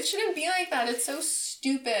weed. Dude, it shouldn't be like that. It's so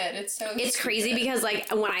stupid. It's crazy because like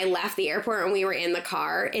when I left the airport and we were in the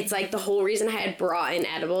car, it's like the whole reason I had brought in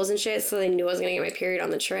edibles and shit so they knew I was gonna get my period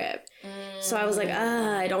on the trip. So I was like,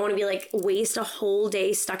 I don't want to be like waste a whole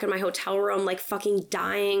day stuck in my hotel room like fucking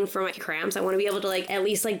dying from my cramps. I want to be able to like at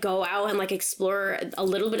least like go out and like explore a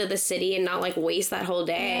little bit of the city and not like waste that whole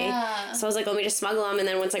day. Yeah. So I was like, let me just smuggle them. And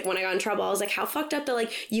then once like when I got in trouble, I was like, how fucked up that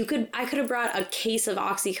like I could have brought a case of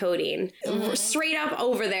oxycodone straight up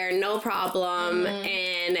over there, no problem.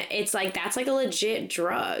 And it's like that's like a legit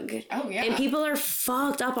drug. Oh yeah. And people are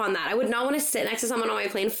fucked up on that. I would not want to sit next to someone on my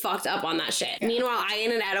plane fucked up on that shit. Yeah. Meanwhile, I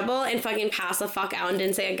ate an edible and fucking passed the fuck out and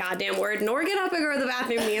didn't say a goddamn word, nor get up and go to the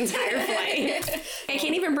bathroom the entire flight. I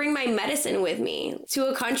can't even bring my medicine with me to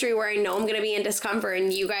a country where I know I'm going to be in discomfort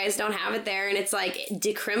and you guys don't have it there and it's like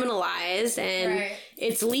decriminalized and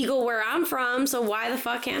it's legal where I'm from, so why the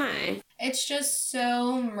fuck can't I? It's just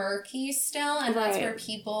so murky still, and that's where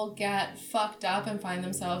people get fucked up and find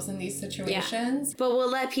themselves in these situations. Yeah. But we'll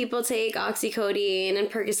let people take oxycodone and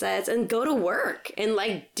Percocets and go to work and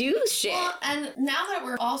like do shit. Well, and now that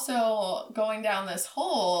we're also going down this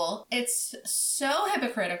hole, it's so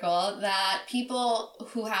hypocritical that people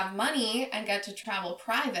who have money and get to travel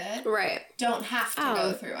private don't have to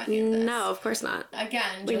go through any of this. No, of course not.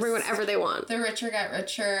 Again, they bring whatever they want. The richer get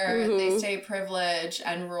richer, they stay privileged,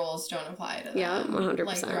 and rules don't apply to them. Yeah, 100%.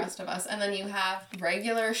 Like the rest of us. And then you have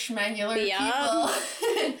regular schmegular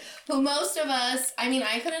people who most of us, I mean,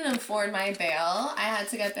 I couldn't afford my bail. I had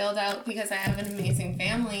to get bailed out because I have an amazing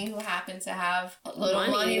family who happened to have a little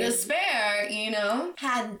money to spare, you know?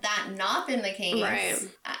 Had that not been the case,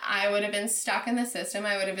 I would have been stuck in the system.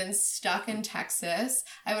 I would have been stuck in Texas.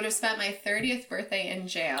 I would have spent my 30th birthday in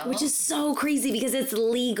jail. Which is so crazy because it's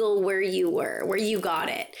legal where you were, where you got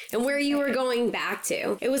it, and where you were going back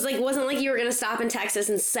to. It wasn't like you were going to stop in Texas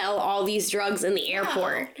and sell all these drugs in the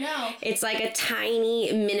airport. No. It's like a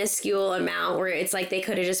tiny, minuscule amount where it's like they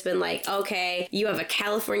could have just been like, okay, you have a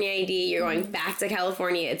California ID, you're going back to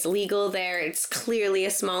California, it's legal there, it's clearly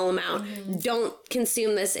a small amount. Don't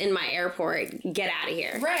consume this in my airport, get out of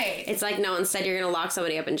here. Right. It's like, no, instead you're going to lock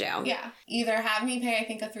somebody up in jail. Yeah. Either have me pay, I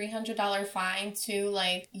think, a $300 fine to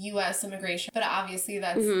like U.S. immigration, but obviously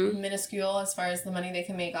that's minuscule as far as the money they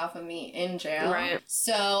can make off of me in jail. Right.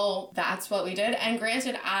 So that's what we did. And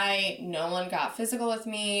granted, no one got physical with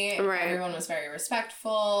me. Right. Everyone was very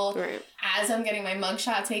respectful. Right. As I'm getting my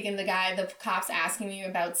mugshot taken, the cop's asking me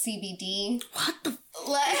about CBD. What the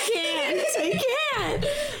I can't.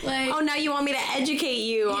 Like, oh, now you want me to educate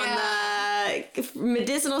you on the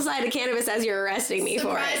medicinal side of cannabis as you're arresting me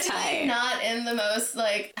for it. Surprisingly, not in the most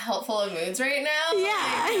like helpful of moods right now.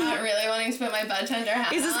 Yeah, like, not really wanting to put my bud tender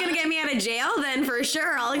hat. Is this gonna get me out of jail? Then for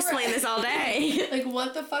sure, I'll explain this all day. Like,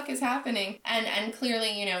 what the fuck is happening? And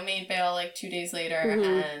clearly, you know, made bail like 2 days later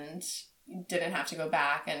and didn't have to go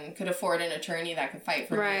back and could afford an attorney that could fight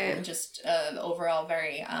for me. And just overall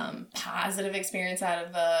very positive experience out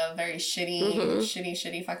of a very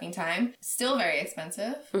shitty fucking time. Still very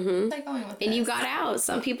expensive. Like going with and you got out.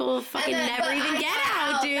 Some people fucking never even get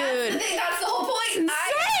out, dude. That's the thing. That's the whole point.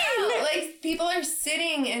 Insane. Like, people are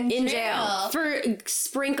sitting in jail for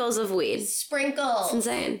sprinkles of weed. Sprinkles. It's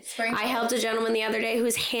insane. I helped a gentleman the other day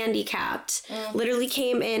who's handicapped. Literally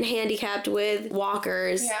came in handicapped with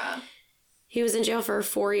walkers. Yeah. He was in jail for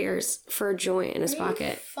 4 years for a joint in his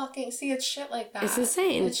pocket. Fucking see, it's shit like that. It's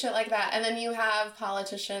insane. It's shit like that. And then you have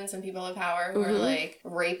politicians and people of power who are like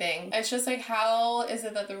raping. It's just like, how is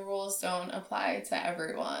it that the rules don't apply to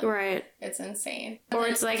everyone? Right. It's insane. Or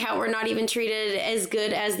it's like how we're not even treated as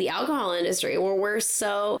good as the alcohol industry, where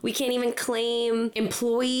we can't even claim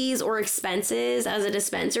employees or expenses as a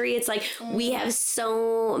dispensary. It's like we have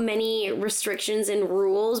so many restrictions and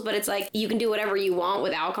rules, but it's like you can do whatever you want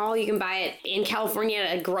with alcohol. You can buy it in California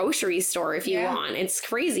at a grocery store if you want. It's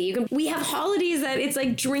crazy. We have holidays that it's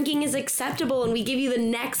like drinking is acceptable and we give you the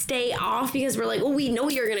next day off because we're like, well, we know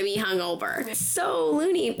you're going to be hungover. It's so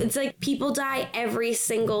loony. It's like people die every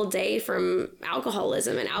single day from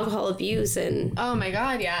alcoholism and alcohol abuse. And oh my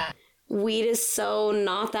God, yeah. Weed is so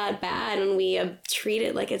not that bad, and we treat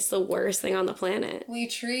it like it's the worst thing on the planet. We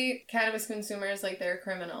treat cannabis consumers like they're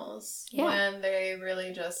criminals when they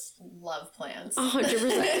really just love plants.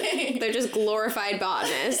 100%. They're just glorified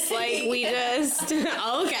botanists. Like, we just, okay.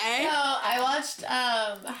 So I watched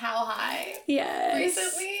How High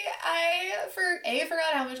recently,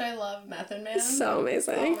 forgot how much I love Method Man. So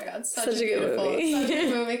amazing. Oh my god, such a good movie. Such a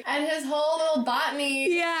good movie. And his whole little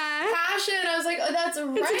botany passion, I was like, oh, that's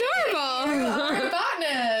right. It's adorable. You are a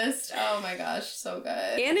botanist. Oh my gosh, so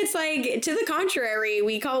good. And it's like, to the contrary,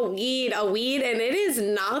 we call weed a weed, and it is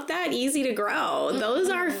not that easy to grow. Those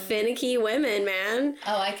are finicky women, man.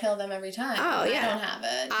 Oh, I kill them every time. Oh, yeah. I don't have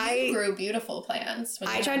it. You grew beautiful plants.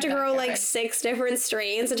 I tried to grow like 6 different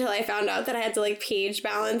strains until I found out that I had to like pH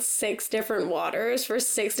balance 6 different waters for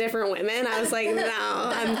 6 different women. I was like, no,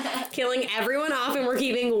 I'm killing everyone off and we're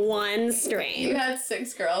keeping one strain. You had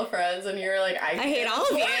 6 girlfriends and you were like, I hate all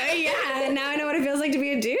of you. Yeah, now I know what it feels like to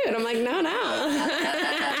be a dude. I'm like, no.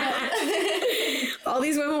 All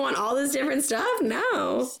these women want all this different stuff?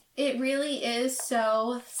 No. It really is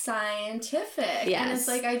so scientific. Yes. And it's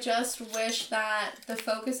like, I just wish that the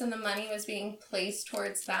focus and the money was being placed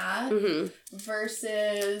towards that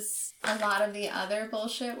versus a lot of the other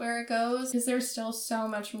bullshit where it goes. Because there's still so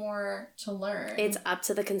much more to learn. It's up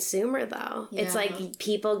to the consumer, though. Yeah. It's like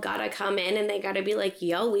people gotta come in and they gotta be like,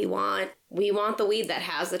 yo, we want the weed that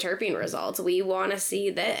has the terpene results. We want to see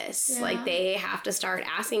this. Yeah. Like, they have to start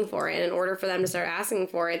asking for it. And in order for them to start asking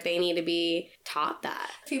for it, they need to be taught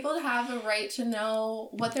that. People have a right to know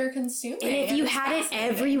what they're consuming. And if you had it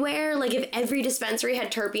everywhere, like if every dispensary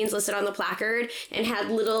had terpenes listed on the placard and had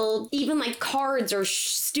little, even like cards or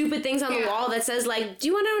stupid things on the wall that says like, do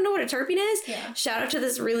you want to know what a terpene is? Yeah. Shout out to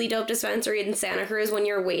this really dope dispensary in Santa Cruz. When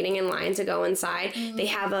you're waiting in line to go inside, they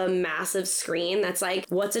have a massive screen that's like,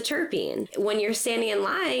 what's a terpene? When you're standing in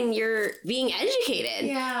line, you're being educated,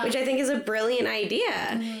 which I think is a brilliant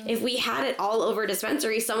idea. If we had it all over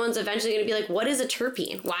dispensary, someone's eventually going to be like, what is a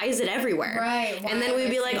terpene? Why is it everywhere? Right. And then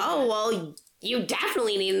we'd be like, oh, well, you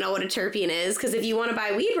definitely need to know what a terpene is, because if you want to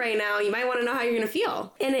buy weed right now, you might want to know how you're going to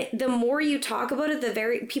feel. And the more you talk about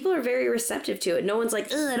it, people are very receptive to it. No one's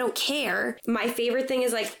like, ugh, I don't care. My favorite thing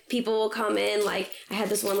is like, people will come in, like I had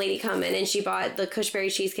this one lady come in and she bought the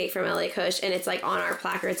Kushberry cheesecake from LA Kush, and it's like on our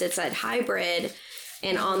placards, it said hybrid.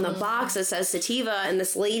 And on the box, it says sativa. And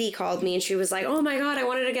this lady called me and she was like, oh my God, I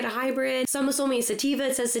wanted to get a hybrid. Someone sold me sativa.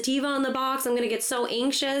 It says sativa on the box. I'm going to get so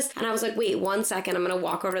anxious. And I was like, wait, 1 second. I'm going to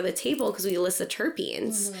walk over to the table because we list the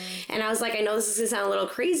terpenes. And I was like, I know this is going to sound a little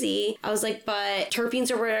crazy. I was like, but terpenes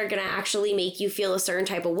are what are going to actually make you feel a certain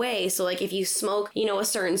type of way. So like if you smoke, a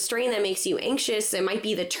certain strain that makes you anxious, it might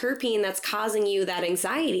be the terpene that's causing you that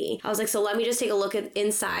anxiety. I was like, so let me just take a look at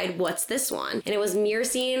inside. What's this one? And it was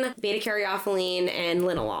myrcene, beta-caryophyllene, and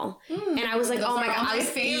linalool. And I was like, oh my God.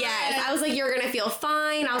 I was like, you're gonna feel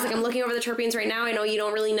fine. I was like, I'm looking over the terpenes right now. I know you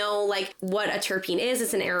don't really know like what a terpene is.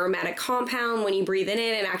 It's an aromatic compound. When you breathe it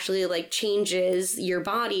in, it actually like changes your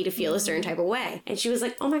body to feel a certain type of way. And she was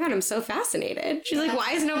like, oh my God, I'm so fascinated. She's like,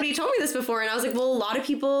 why has nobody told me this before? And I was like, well, a lot of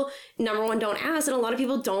people, number one, don't ask, and a lot of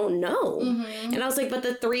people don't know. And I was like, but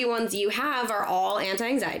the 3 ones you have are all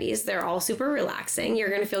anti-anxieties. They're all super relaxing. You're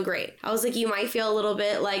gonna feel great. I was like, you might feel a little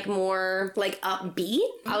bit like more like upbeat.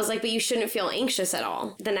 I was like, but you shouldn't feel anxious at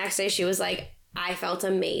all. The next day she was like, I felt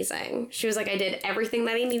amazing. She was like, I did everything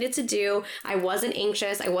that I needed to do. I wasn't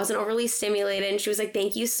anxious. I wasn't overly stimulated. And she was like,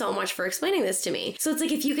 thank you so much for explaining this to me. So it's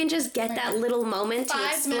like, if you can just get that little moment to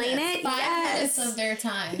explain it. 5 minutes of their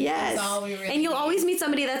time. Yes. That's all we really And you'll need. always meet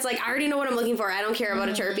somebody that's like, I already know what I'm looking for. I don't care about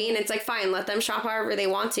a terpene. It's like, fine, let them shop however they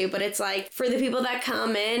want to. But it's like, for the people that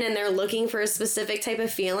come in and they're looking for a specific type of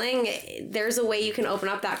feeling, there's a way you can open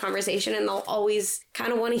up that conversation and they'll always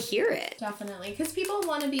kind of want to hear it. Definitely. Because people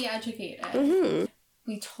want to be educated.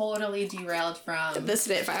 We totally derailed from the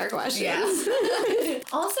Spitfire questions. Yeah.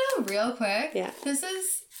 Also, real quick, this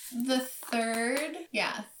is the third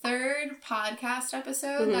podcast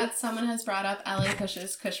episode that someone has brought up LA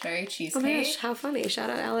Kush's Kushberry cheesecake. Oh my gosh, how funny.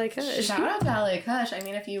 Shout out LA Kush. Shout out to LA Kush. I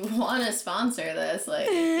mean, if you want to sponsor this, like,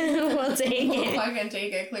 we'll take we'll it. fucking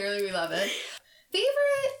take it. Clearly, we love it.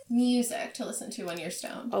 Favorite music to listen to when you're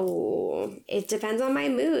stoned? Oh, it depends on my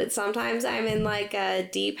mood. Sometimes I'm in like a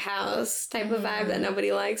deep house type of vibe that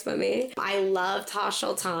nobody likes but me. I love Tash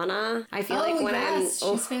Sultana. I feel like when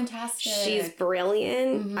she's fantastic. She's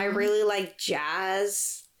brilliant. I really like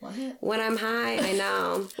jazz. What? When I'm high, I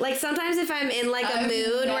know. Like sometimes if I'm in like a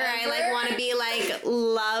mood where I like want to be like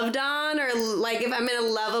loved on, or like if I'm in a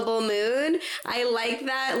lovable mood, I like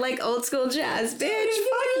that like old school jazz. Bitch,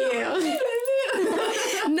 fuck you.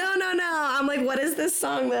 No. I'm like, what is this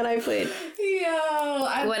song that I played?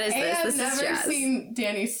 What is this? This is jazz. I've never seen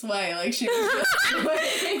Danny sway like she was just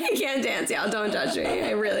I can't dance, y'all. Don't judge me.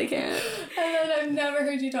 I really can't. And then I've never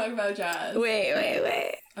heard you talk about jazz.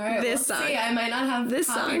 Wait. All right, this song. See, I might not have this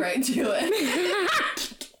copyright song. to it.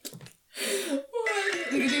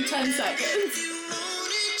 We can do 10 seconds.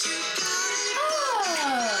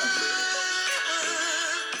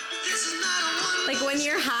 Like when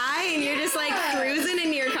you're high and you're just like cruising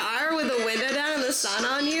in your car with the window down and the sun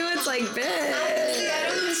on you, it's like, bitch. I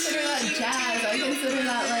don't consider that jazz. I consider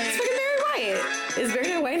that like... It's fucking Barry White. Is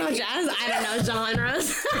Barry White not jazz? I don't know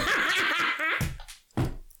genres.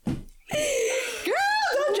 Girl,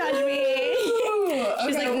 don't judge me.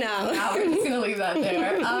 She's like, no. We're just gonna leave that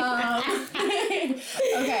there.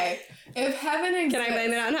 Okay. If heaven exists... Can I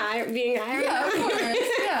blame it on being high? Yeah, of course.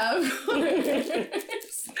 Yeah, of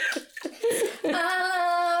course.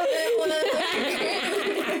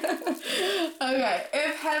 Okay,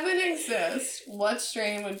 if heaven exists, what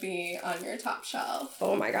strain would be on your top shelf?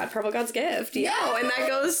 Oh my god, Purple God's Gift. Yo, and that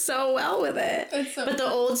goes so well with it. But the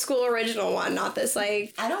old school original one, not this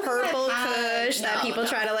like Purple Kush that people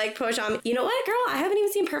try to like push on me. You know what, girl? I haven't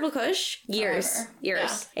even seen Purple Kush. Years. Yeah.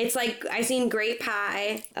 It's like, I seen Great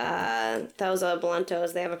Pie. Those are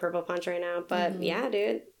Bluntos. They have a purple punch right now. But yeah,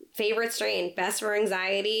 dude. Favorite strain, best for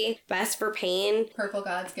anxiety, best for pain. Purple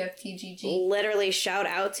God's Gift, PGG. Literally, shout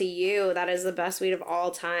out to you. That is the best weed of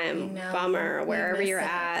all time. Bummer. Wherever you're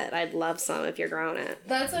at, I'd love some if you're growing it.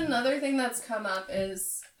 That's another thing that's come up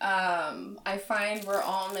is I find we're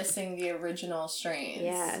all missing the original strains.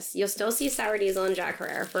 Yes. You'll still see Sour Diesel and Jack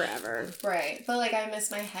Herrera forever. Right. But like, I miss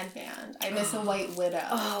my headband. I miss a White Widow.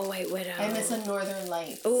 Oh, White Widow. I miss a Northern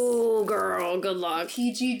Lights. Ooh, girl. Good luck.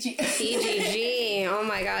 PGG. PGG. Oh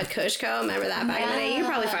my god. Kushco. Remember that back in the day? You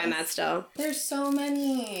probably find that still. There's so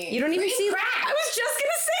many. You don't even see that. I was just going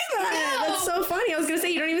to say that. No. That's so funny. I was going to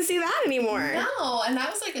say you don't even see that anymore. No. And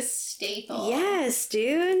that was like a staple. Yes,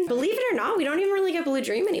 dude. Believe it or not, we don't even really get Blue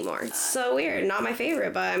Dream anymore. It's so weird. Not my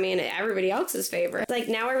favorite, but I mean, everybody else's favorite. Like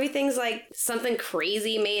now everything's like something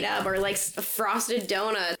crazy made up, or like a frosted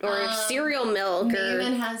donut, or cereal milk.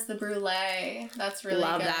 Maven has the brulee. That's really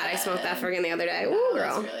love good. That. I smoked that friggin' the other day. Ooh,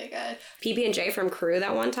 girl. That's really good. PB&J from Crew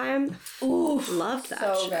that one time. Ooh, loved that.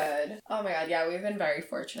 So good. Oh my god, yeah, we've been very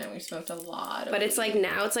fortunate. We smoked a lot. But it's like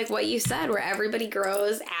now it's like what you said, where everybody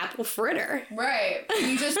grows apple fritter. Right.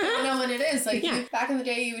 You just don't know what it is. Like back in the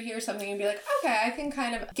day, you would hear something and be like, okay, I can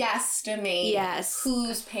kind of guesstimate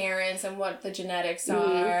whose parents and what the genetics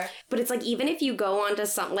are. But it's like, even if you go onto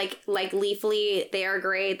some like Leafly, they are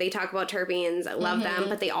great. They talk about terpenes. I love them,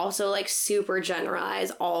 but they also like super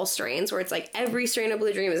generalize all strains, where it's like every strain of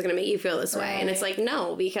Blue Dream is going to make you feel this way. And it's like,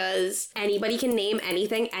 no, because anybody can name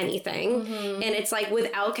anything. And it's like,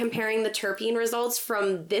 without comparing the terpene results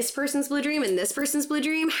from this person's Blue Dream and this person's Blue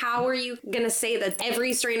Dream, how are you going to say that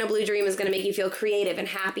every strain of Blue Dream is going to make you feel creative and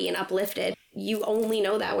happy and uplifted? You only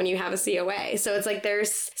know that when you have a COA. So it's like,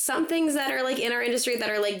 there's some things that are like in our industry that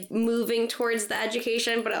are like moving towards the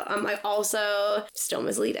education, but also still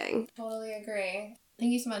misleading. Totally agree.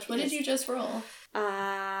 Thank you so much. What did you just roll?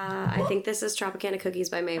 I think this is Tropicana Cookies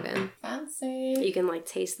by Maven. Fancy. You can like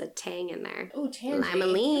taste the tang in there. Oh, tangy.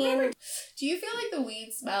 Limonene. Do you feel like the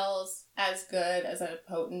weed smells as good, as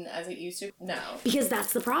potent as it used to? No. Because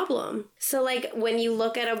that's the problem. So like when you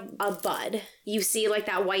look at a bud, you see like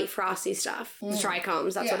that white frosty stuff. The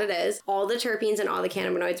trichomes, that's what it is. All the terpenes and all the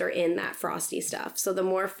cannabinoids are in that frosty stuff. So the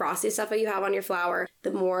more frosty stuff that you have on your flower,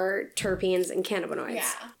 the more terpenes and cannabinoids.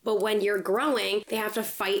 Yeah. But when you're growing, they have to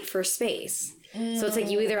fight for space. So it's like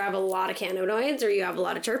you either have a lot of cannabinoids or you have a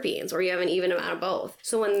lot of terpenes, or you have an even amount of both.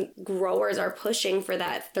 So when growers are pushing for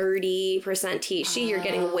that 30% THC, you're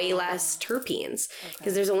getting way less terpenes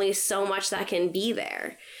because there's only so much that can be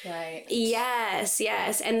there. Right. Yes.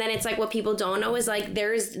 And then it's like, what people don't know is like,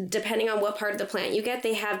 there's, depending on what part of the plant you get,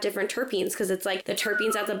 they have different terpenes, because it's like the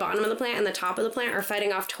terpenes at the bottom of the plant and the top of the plant are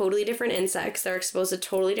fighting off totally different insects. They're exposed to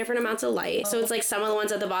totally different amounts of light. So it's like some of the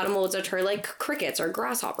ones at the bottom will deter like crickets or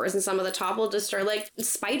grasshoppers, and some of the top will just are like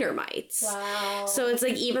spider mites. Wow. So it's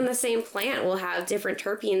like even the same plant will have different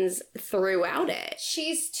terpenes throughout it.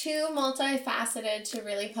 She's too multifaceted to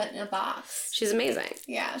really put in a box. She's amazing.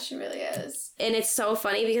 Yeah, she really is. And it's so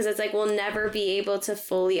funny because it's like we'll never be able to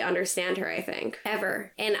fully understand her, I think.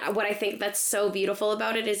 Ever. And what I think that's so beautiful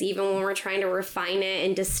about it is even when we're trying to refine it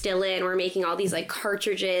and distill it and we're making all these like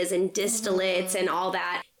cartridges and distillates and all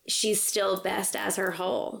that, she's still best as her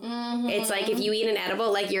whole. It's like if you eat an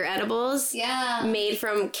edible, like your edibles made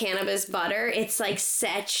from cannabis butter, it's like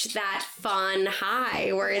such that fun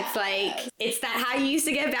high where it's like, it's that high you used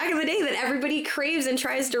to get back in the day that everybody craves and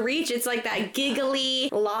tries to reach. It's like that giggly,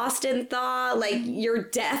 lost in thought, like you're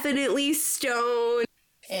definitely stoned.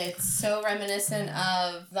 It's so reminiscent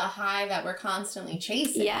of the high that we're constantly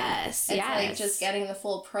chasing. Yes, it's like just getting the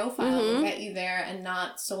full profile will get you there and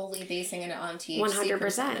not solely basing it on THC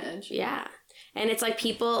 100%. Yeah. And it's like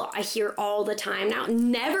people I hear all the time now,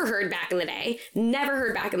 never heard back in the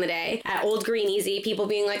day at Old Green Easy, people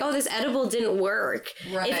being like, oh, this edible didn't work.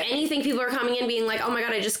 Right. If anything, people are coming in being like, oh my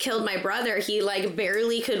God, I just killed my brother. He like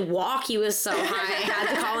barely could walk. He was so high. I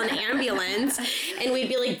had to call an ambulance. And we'd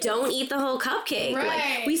be like, don't eat the whole cupcake. Right.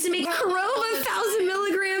 Like, we used to make Corova 1,000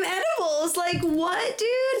 milligram edibles. Like, what,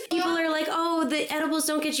 dude? People are like, oh, the edibles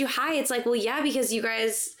don't get you high. It's like, well, yeah, because you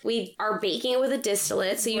guys, we are baking it with a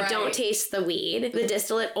distillate, so you don't taste the weed. The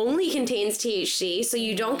distillate only contains THC, so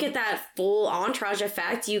you don't get that full entourage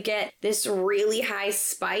effect. You get this really high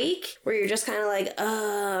spike where you're just kind of like,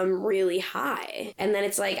 I'm really high. And then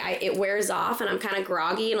it's like, it wears off and I'm kind of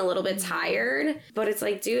groggy and a little bit tired. But it's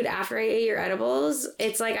like, dude, after I ate your edibles,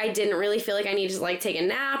 it's like I didn't really feel like I needed to like take a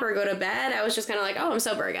nap or go to bed. I was just kind of like, oh, I'm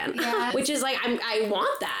sober again. Yes. Which is like, I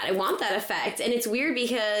want that. I want that effect. And it's weird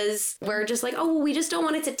because we're just like, oh, well, we just don't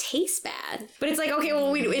want it to taste bad. But it's like, okay,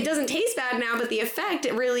 well, it doesn't taste bad now, but the effect,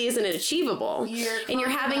 it really isn't achievable. You're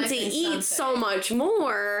having to eat so much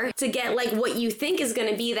more to get like what you think is going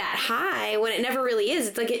to be that high when it never really is.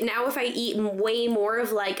 It's like now if I eat way more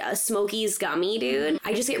of like a Smokies gummy, dude,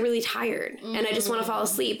 I just get really tired and I just want to fall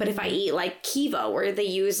asleep. But if I eat like Kiva, where they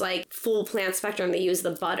use like full plant spectrum, they use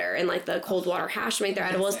the butter and like the cold water hash to make their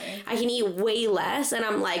edibles, I can eat way less and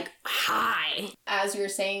I'm like high. As you're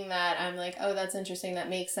saying that, I'm like, oh, that's interesting. That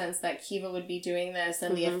makes sense that Kiva would be doing this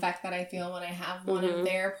and the effect that I feel when I have one of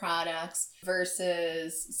their products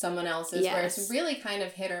versus someone else's, where it's really kind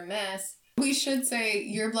of hit or miss. We should say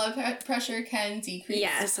your blood pressure can decrease.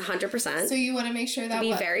 Yes, 100%. So you want to make sure that...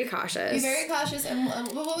 Be very cautious. Be very cautious. And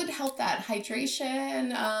what would help that?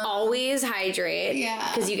 Hydration? Always hydrate.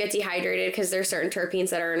 Yeah. Because you get dehydrated because there's certain terpenes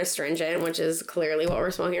that are an astringent, which is clearly what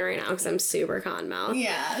we're smoking right now because I'm super cotton mouth.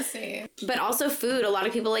 Yeah, same. But also food. A lot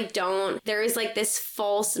of people like don't... There is like this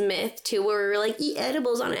false myth too where we're like, eat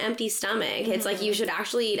edibles on an empty stomach. It's like you should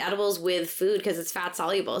actually eat edibles with food because it's fat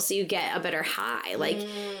soluble. So you get a better high. Like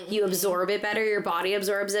you absorb it better, your body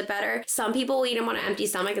absorbs it better. Some people will eat them on an empty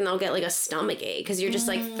stomach and they'll get like a stomach ache because you're just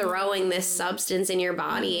like throwing this substance in your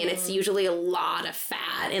body and it's usually a lot of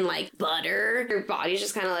fat and like butter. Your body's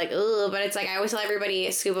just kind of like, ugh. But it's like, I always tell everybody,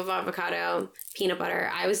 a scoop of avocado, peanut butter.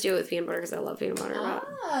 I always do it with peanut butter because I love peanut butter. Oh,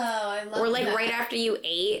 I love Or like that. right after you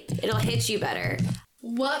ate, it'll hit you better.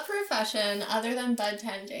 What profession other than bud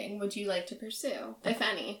tending would you like to pursue, if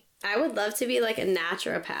any? I would love to be like a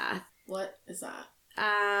naturopath. What is that?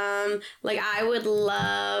 Like I would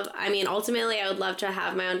love, I mean, ultimately I would love to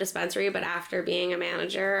have my own dispensary, but after being a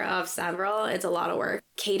manager of several, it's a lot of work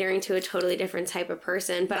catering to a totally different type of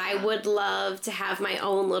person. But I would love to have my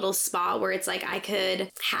own little spot where it's like I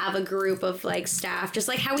could have a group of like staff, just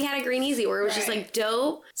like how we had at Green Easy, where it was just like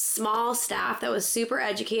dope, small staff that was super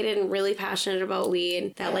educated and really passionate about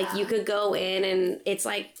weed, that like you could go in and it's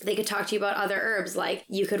like they could talk to you about other herbs. Like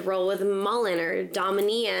you could roll with mullein or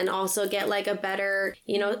dominia and also get like a better,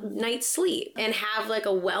 you know, night's sleep and have like a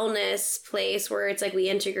wellness place where it's like we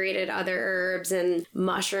integrated other herbs and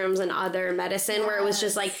mushrooms and other medicine, where it was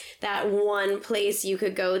just like that one place you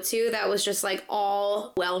could go to that was just like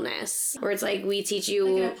all wellness, where it's like we teach you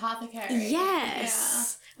like an apothecary.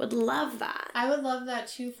 Yes. Would love that. I would love that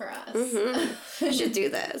too for us. We should do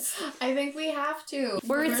this. I think we have to.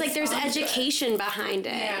 Where it's like there's education behind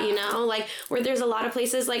it, you know? Like where there's a lot of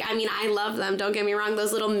places, like, I mean, I love them. Don't get me wrong.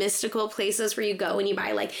 Those little mystical places where you go and you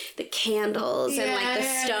buy like the candles and like the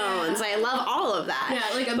stones. I love all of that.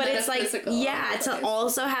 Yeah, like but it's like, to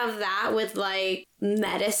also have that with like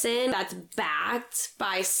medicine that's backed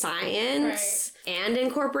by science and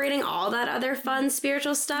incorporating all that other fun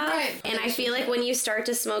spiritual stuff. And I feel like when you start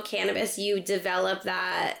to smoke cannabis, you develop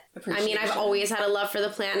that. I mean, I've always had a love for the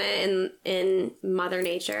planet and Mother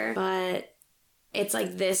Nature, but it's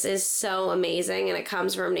like, this is so amazing and it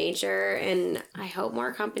comes from nature. And I hope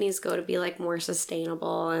more companies go to be like more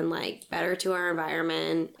sustainable and like better to our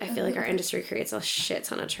environment. I feel like our industry creates a shit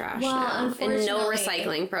ton of trash now. And no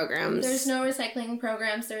recycling programs. There's no recycling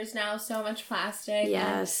programs. There's now so much plastic.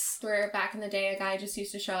 Yes. Where back in the day, a guy just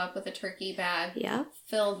used to show up with a turkey bag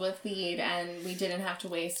filled with weed and we didn't have to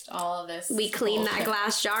waste all of this. We cleaned that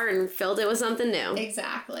glass jar and filled it with something new.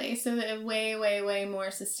 Exactly. So way, way, way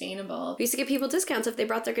more sustainable. We used to give people discounts if they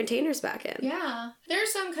brought their containers back in. Yeah. There are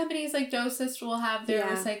some companies like Dosist will have their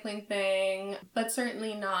recycling thing, but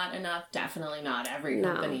certainly not enough. Definitely not every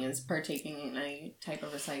company is partaking in any type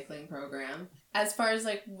of recycling program. As far as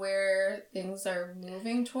like where things are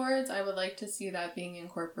moving towards, I would like to see that being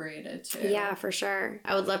incorporated too. Yeah, for sure.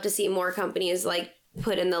 I would love to see more companies like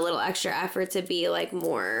put in the little extra effort to be like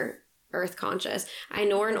more earth conscious. I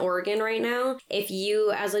know we're in Oregon right now. If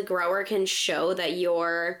you as a grower can show that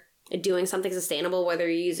you're doing something sustainable, whether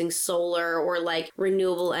you're using solar or like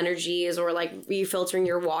renewable energies or like refiltering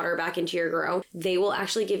your water back into your grow, they will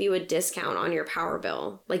actually give you a discount on your power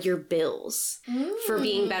bill, like your bills, for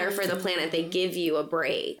being better for the planet. They give you a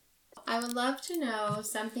break. I would love to know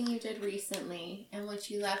something you did recently in which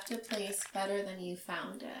you left a place better than you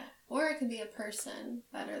found it. Or it could be a person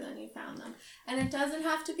better than you found them. And it doesn't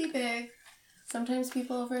have to be big. Sometimes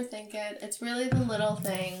people overthink it. It's really the little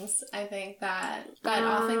things, I think, that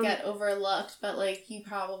often get overlooked. But, like, you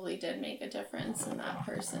probably did make a difference in that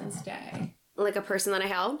person's day. Like a person that I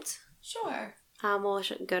helped? Sure. Well,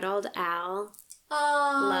 good old Al.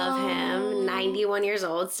 Oh. Love him. 91 years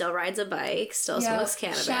old, still rides a bike, still smokes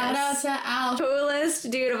cannabis. Shout out to Al.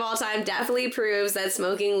 Coolest dude of all time. Definitely proves that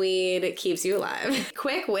smoking weed keeps you alive.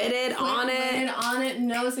 Quick-witted, on it.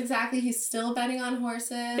 Knows exactly. He's still betting on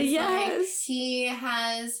horses. Yes. Like, he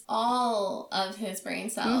has all of his brain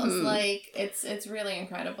cells. Like, it's really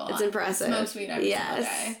incredible. It's impressive. Smokes weed every single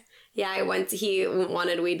day. Yeah, he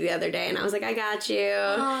wanted weed the other day, and I was like, I got you.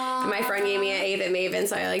 And my friend gave me an eighth at Maven,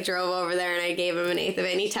 so I, like, drove over there, and I gave him an eighth of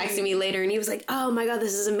it, and he texted me later, and he was like, oh my god,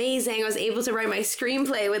 this is amazing. I was able to write my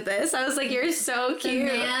screenplay with this. I was like, you're so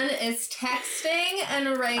cute. The man is texting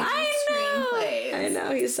and writing screenplays. I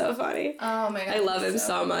know, he's so funny. Oh my god. I love him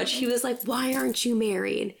so much. He was like, why aren't you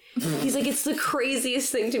married? He's like, it's the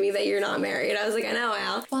craziest thing to me that you're not married. I was like, I know,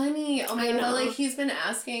 Al. Funny. Oh my god. But, like, he's been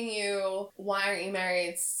asking you, why aren't you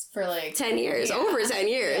married for, like... 10 years. Yeah. Over 10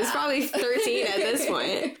 years. Yeah. Probably 13 at this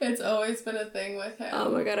point. It's always been a thing with him.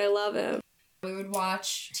 Oh my god, I love him. We would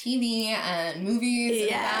watch TV and movies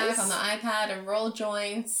back on the iPad and roll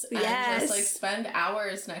joints and just, like, spend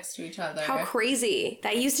hours next to each other. How crazy.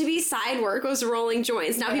 That used to be side work, was rolling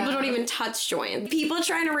joints. Now people don't even touch joints. People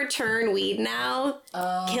trying to return weed now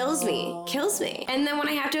kills me. And then when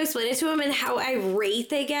I have to explain it to them and how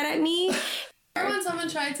irate they get at me. Remember when someone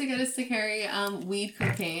tried to get us to carry weed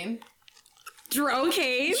cocaine?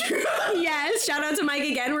 Drocaine. Yes, shout out to Mike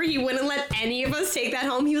again, where he wouldn't let any of us take that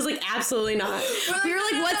home. He was like, absolutely not. We were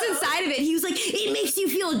like, what's inside of it? He was like, it makes you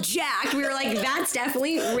feel jacked. We were like, that's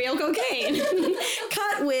definitely real cocaine.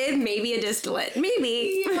 Cut with maybe a distillate.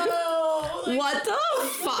 Maybe. What the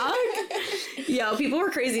fuck? Yo, people were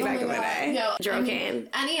crazy back in the day. Drocaine.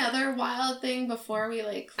 Any other wild thing before we,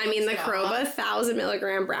 like... I mean, the Kroba 1,000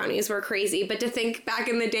 milligram brownies were crazy, but to think back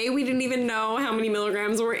in the day, we didn't even know how many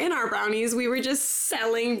milligrams were in our brownies. We were just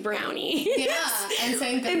selling brownies. Yeah, and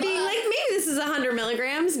saying good and luck. being like, maybe this is 100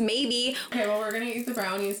 milligrams, maybe. Okay, well, we're gonna eat the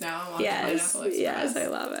brownies now and watch Pineapple Express. Yes, I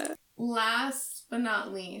love it. Last but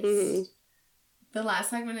not least, the last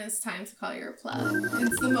segment is time to call your plug.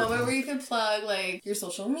 It's the moment where you can plug, like, your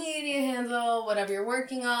social media handle, whatever you're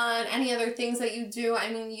working on, any other things that you do.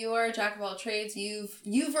 I mean, you are a jack of all trades.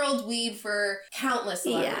 You've rolled weed for countless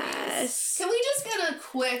celebrities. Yes. Can we just get a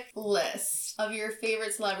quick list of your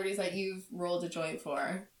favorite celebrities that you've rolled a joint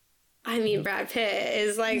for? I mean, Brad Pitt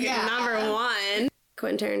is, like, number one.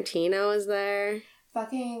 Quentin Tarantino was there.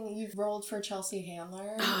 You've rolled for Chelsea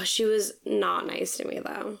Handler. Oh, she was not nice to me,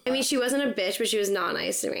 though. I mean, she wasn't a bitch, but she was not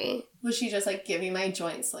nice to me. Was she just like, give me my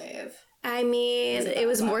joint slave? I mean, it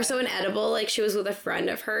was more so an edible. Like, she was with a friend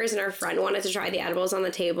of hers, and her friend wanted to try the edibles on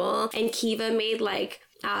the table. And Kiva made, like,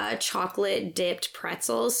 chocolate dipped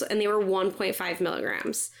pretzels, and they were 1.5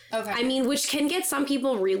 milligrams. Okay. I mean, which can get some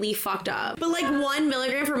people really fucked up. But, like, 1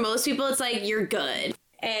 milligram for most people, it's like, you're good.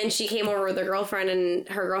 And she came over with her girlfriend, and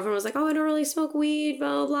her girlfriend was like, oh, I don't really smoke weed,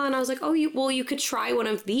 blah, blah, blah. And I was like, oh, you could try one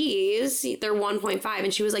of these. They're 1.5.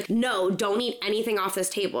 And she was like, no, don't eat anything off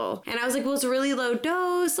this table. And I was like, well, it's a really low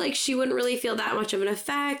dose. Like, she wouldn't really feel that much of an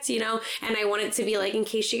effect, you know? And I want it to be, like, in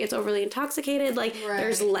case she gets overly intoxicated, like,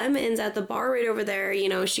 there's lemons at the bar right over there, you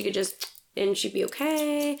know? She could just... and she'd be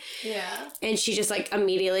okay. Yeah. And she just, like,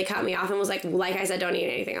 immediately cut me off and was like I said, don't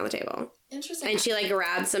eat anything on the table. Interesting. And she, like,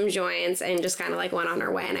 grabbed some joints and just kind of, like, went on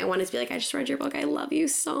her way. And I wanted to be like, I just read your book. I love you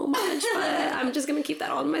so much. But I'm just going to keep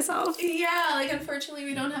that all to myself. Yeah, like, unfortunately,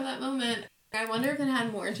 we don't have that moment. I wonder if it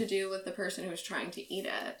had more to do with the person who was trying to eat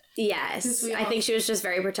it. Yes. I think she was just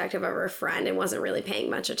very protective of her friend and wasn't really paying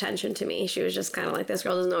much attention to me. She was just kind of like, this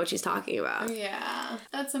girl doesn't know what she's talking about. Yeah.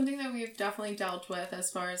 That's something that we've definitely dealt with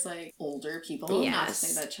as far as, like, older people. Yes. Not to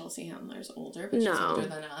say that Chelsea Handler's older, but she's older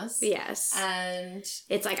than us. Yes. And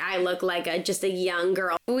it's like, I look like just a young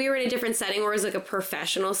girl. We were in a different setting where it was like a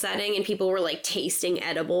professional setting and people were, like, tasting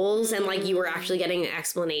edibles and, like, you were actually getting an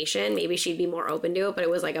explanation. Maybe she'd be more open to it, but it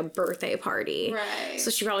was like a birthday party party. Right. So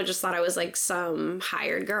she probably just thought I was like some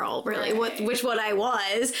hired girl, really, Right. which what I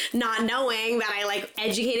was, not knowing that I like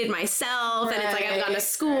educated myself and it's like I've gone to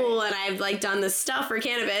school and I've like done this stuff for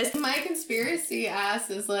cannabis. My conspiracy ass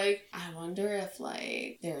is like, I wonder if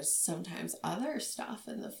like there's sometimes other stuff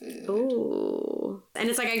in the food. Ooh. And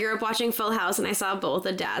it's like I grew up watching Full House and I saw both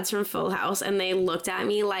the dads from Full House and they looked at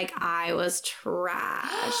me like I was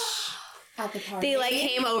trash. At the party. They like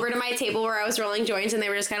came over to my table where I was rolling joints and they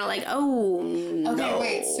were just kind of like, oh, no. Okay,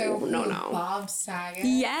 wait, so no. Bob Saget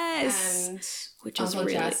Yes. and Which is Uncle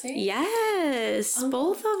really, Jesse? Yes,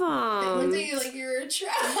 both of they looked them. at you like you're a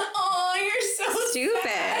trash. Oh, you're so Stupid.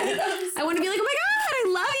 sad. I want to be like, oh my God,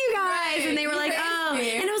 I love you guys. Right, And they were you like, raised oh.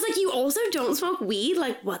 me. And I was like, you also don't smoke weed?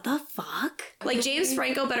 Like, what the fuck? Like, James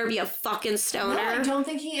Franco better be a fucking stoner. No, I don't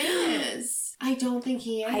think he is. I don't think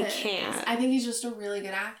he is. I can't. I think he's just a really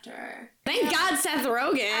good actor. Thank God Seth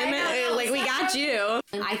Rogen. I know, Like, we Seth got you.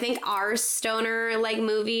 I think our stoner, like,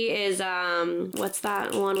 movie is, what's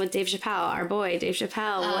that one with Dave Chappelle? Our boy, Dave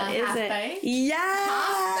Chappelle. What is it? Half-Baked?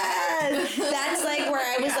 Yes! That's, like, where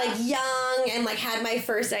I was, like, young and, like, had my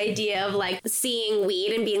first idea of, like, seeing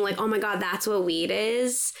weed and being like, oh my God, that's what weed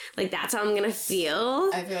is. Like, that's how I'm gonna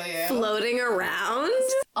feel. I feel you. Floating around.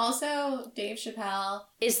 Also, Dave Chappelle.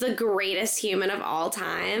 Is the greatest human of all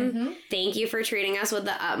time. Mm-hmm. Thank you for treating us with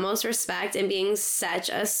the utmost respect and being such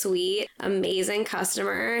a sweet, amazing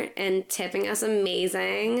customer and tipping us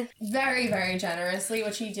amazing. Very, very generously,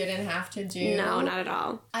 which he didn't have to do. No, not at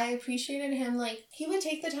all. I appreciated him, like, he would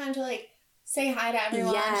take the time to, like, say hi to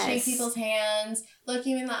everyone, Yes. shake people's hands, look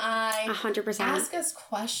you in the eye, 100%. ask us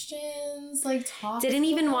questions, like, talk Didn't to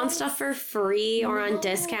even want us. stuff for free or on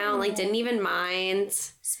discount. Like, didn't even mind.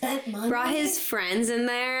 Spent money. Brought his friends in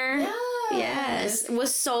there. Yes.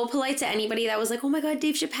 Was so polite to anybody that was like, oh my God,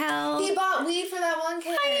 Dave Chappelle. He bought weed for that one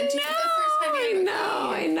kid. I Do you think the first time he ever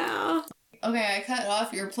I came? know. Okay, I cut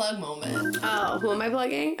off your plug moment. Oh, who am I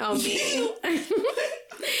plugging? Oh, me.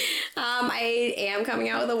 I am coming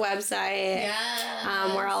out with a website.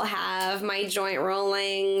 Yeah. Where I'll have my joint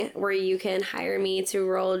rolling, where you can hire me to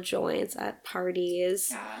roll joints at parties.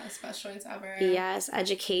 Yeah, best joints ever. Yes,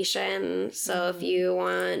 education. So if you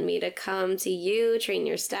want me to come to you, train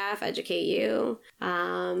your staff, educate you.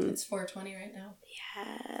 It's 4:20 right now.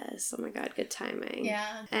 Yes. Oh my God, good timing.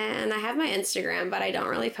 Yeah. And I have my Instagram, but I don't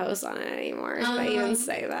really post on it anymore. Should I even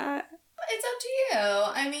say that? It's up to you.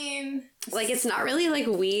 I mean, Like, it's not really, like,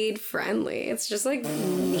 weed friendly. It's just, like,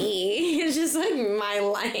 me. It's just, like, my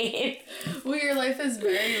life. well, your life is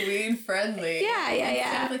very weed friendly. Yeah.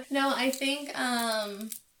 Exactly. No, I think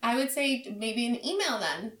I would say maybe an email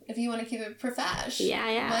then, if you want to keep it profesh.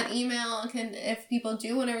 Yeah. But email can, if people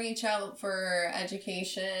do want to reach out for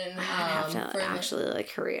education. I have to for actually,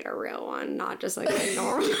 like, create a real one, not just, like, a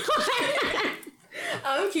normal one.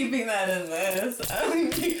 I'm keeping that in this.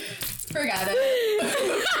 Forget it. Forget it.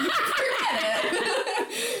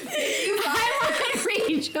 I want to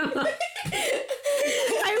reach them.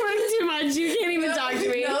 I work too much. You can't even talk to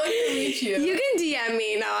me. No one can reach you. You can DM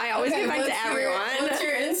me. No, I always get back to what's everyone. What's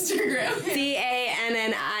your Instagram?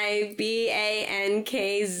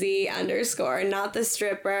 DANNIBANKZ_, not the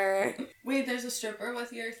stripper. Wait, there's a stripper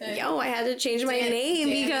with your thing? Yo, I had to change my name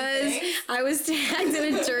Danny because thing? I was tagged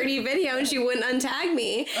in a dirty video and she wouldn't untag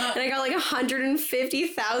me. And I got like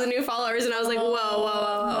 150,000 new followers and I was like, whoa.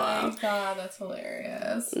 Oh my God, that's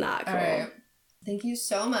hilarious. Not cool. All right. Thank you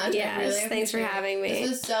so much. Yes, I really thanks for appreciate it. having me. This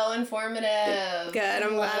was so informative. Good,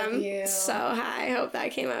 I'm glad Love I'm you. so high. I hope that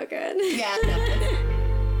came out good. Yeah.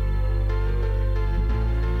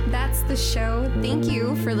 That's the show. Thank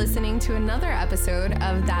you for listening to another episode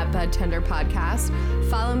of That Bud Tender podcast.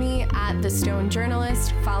 Follow me at The Stone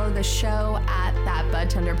Journalist. Follow the show at That Bud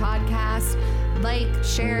Tender podcast. Like,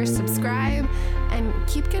 share, subscribe, and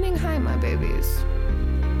keep getting high, my babies.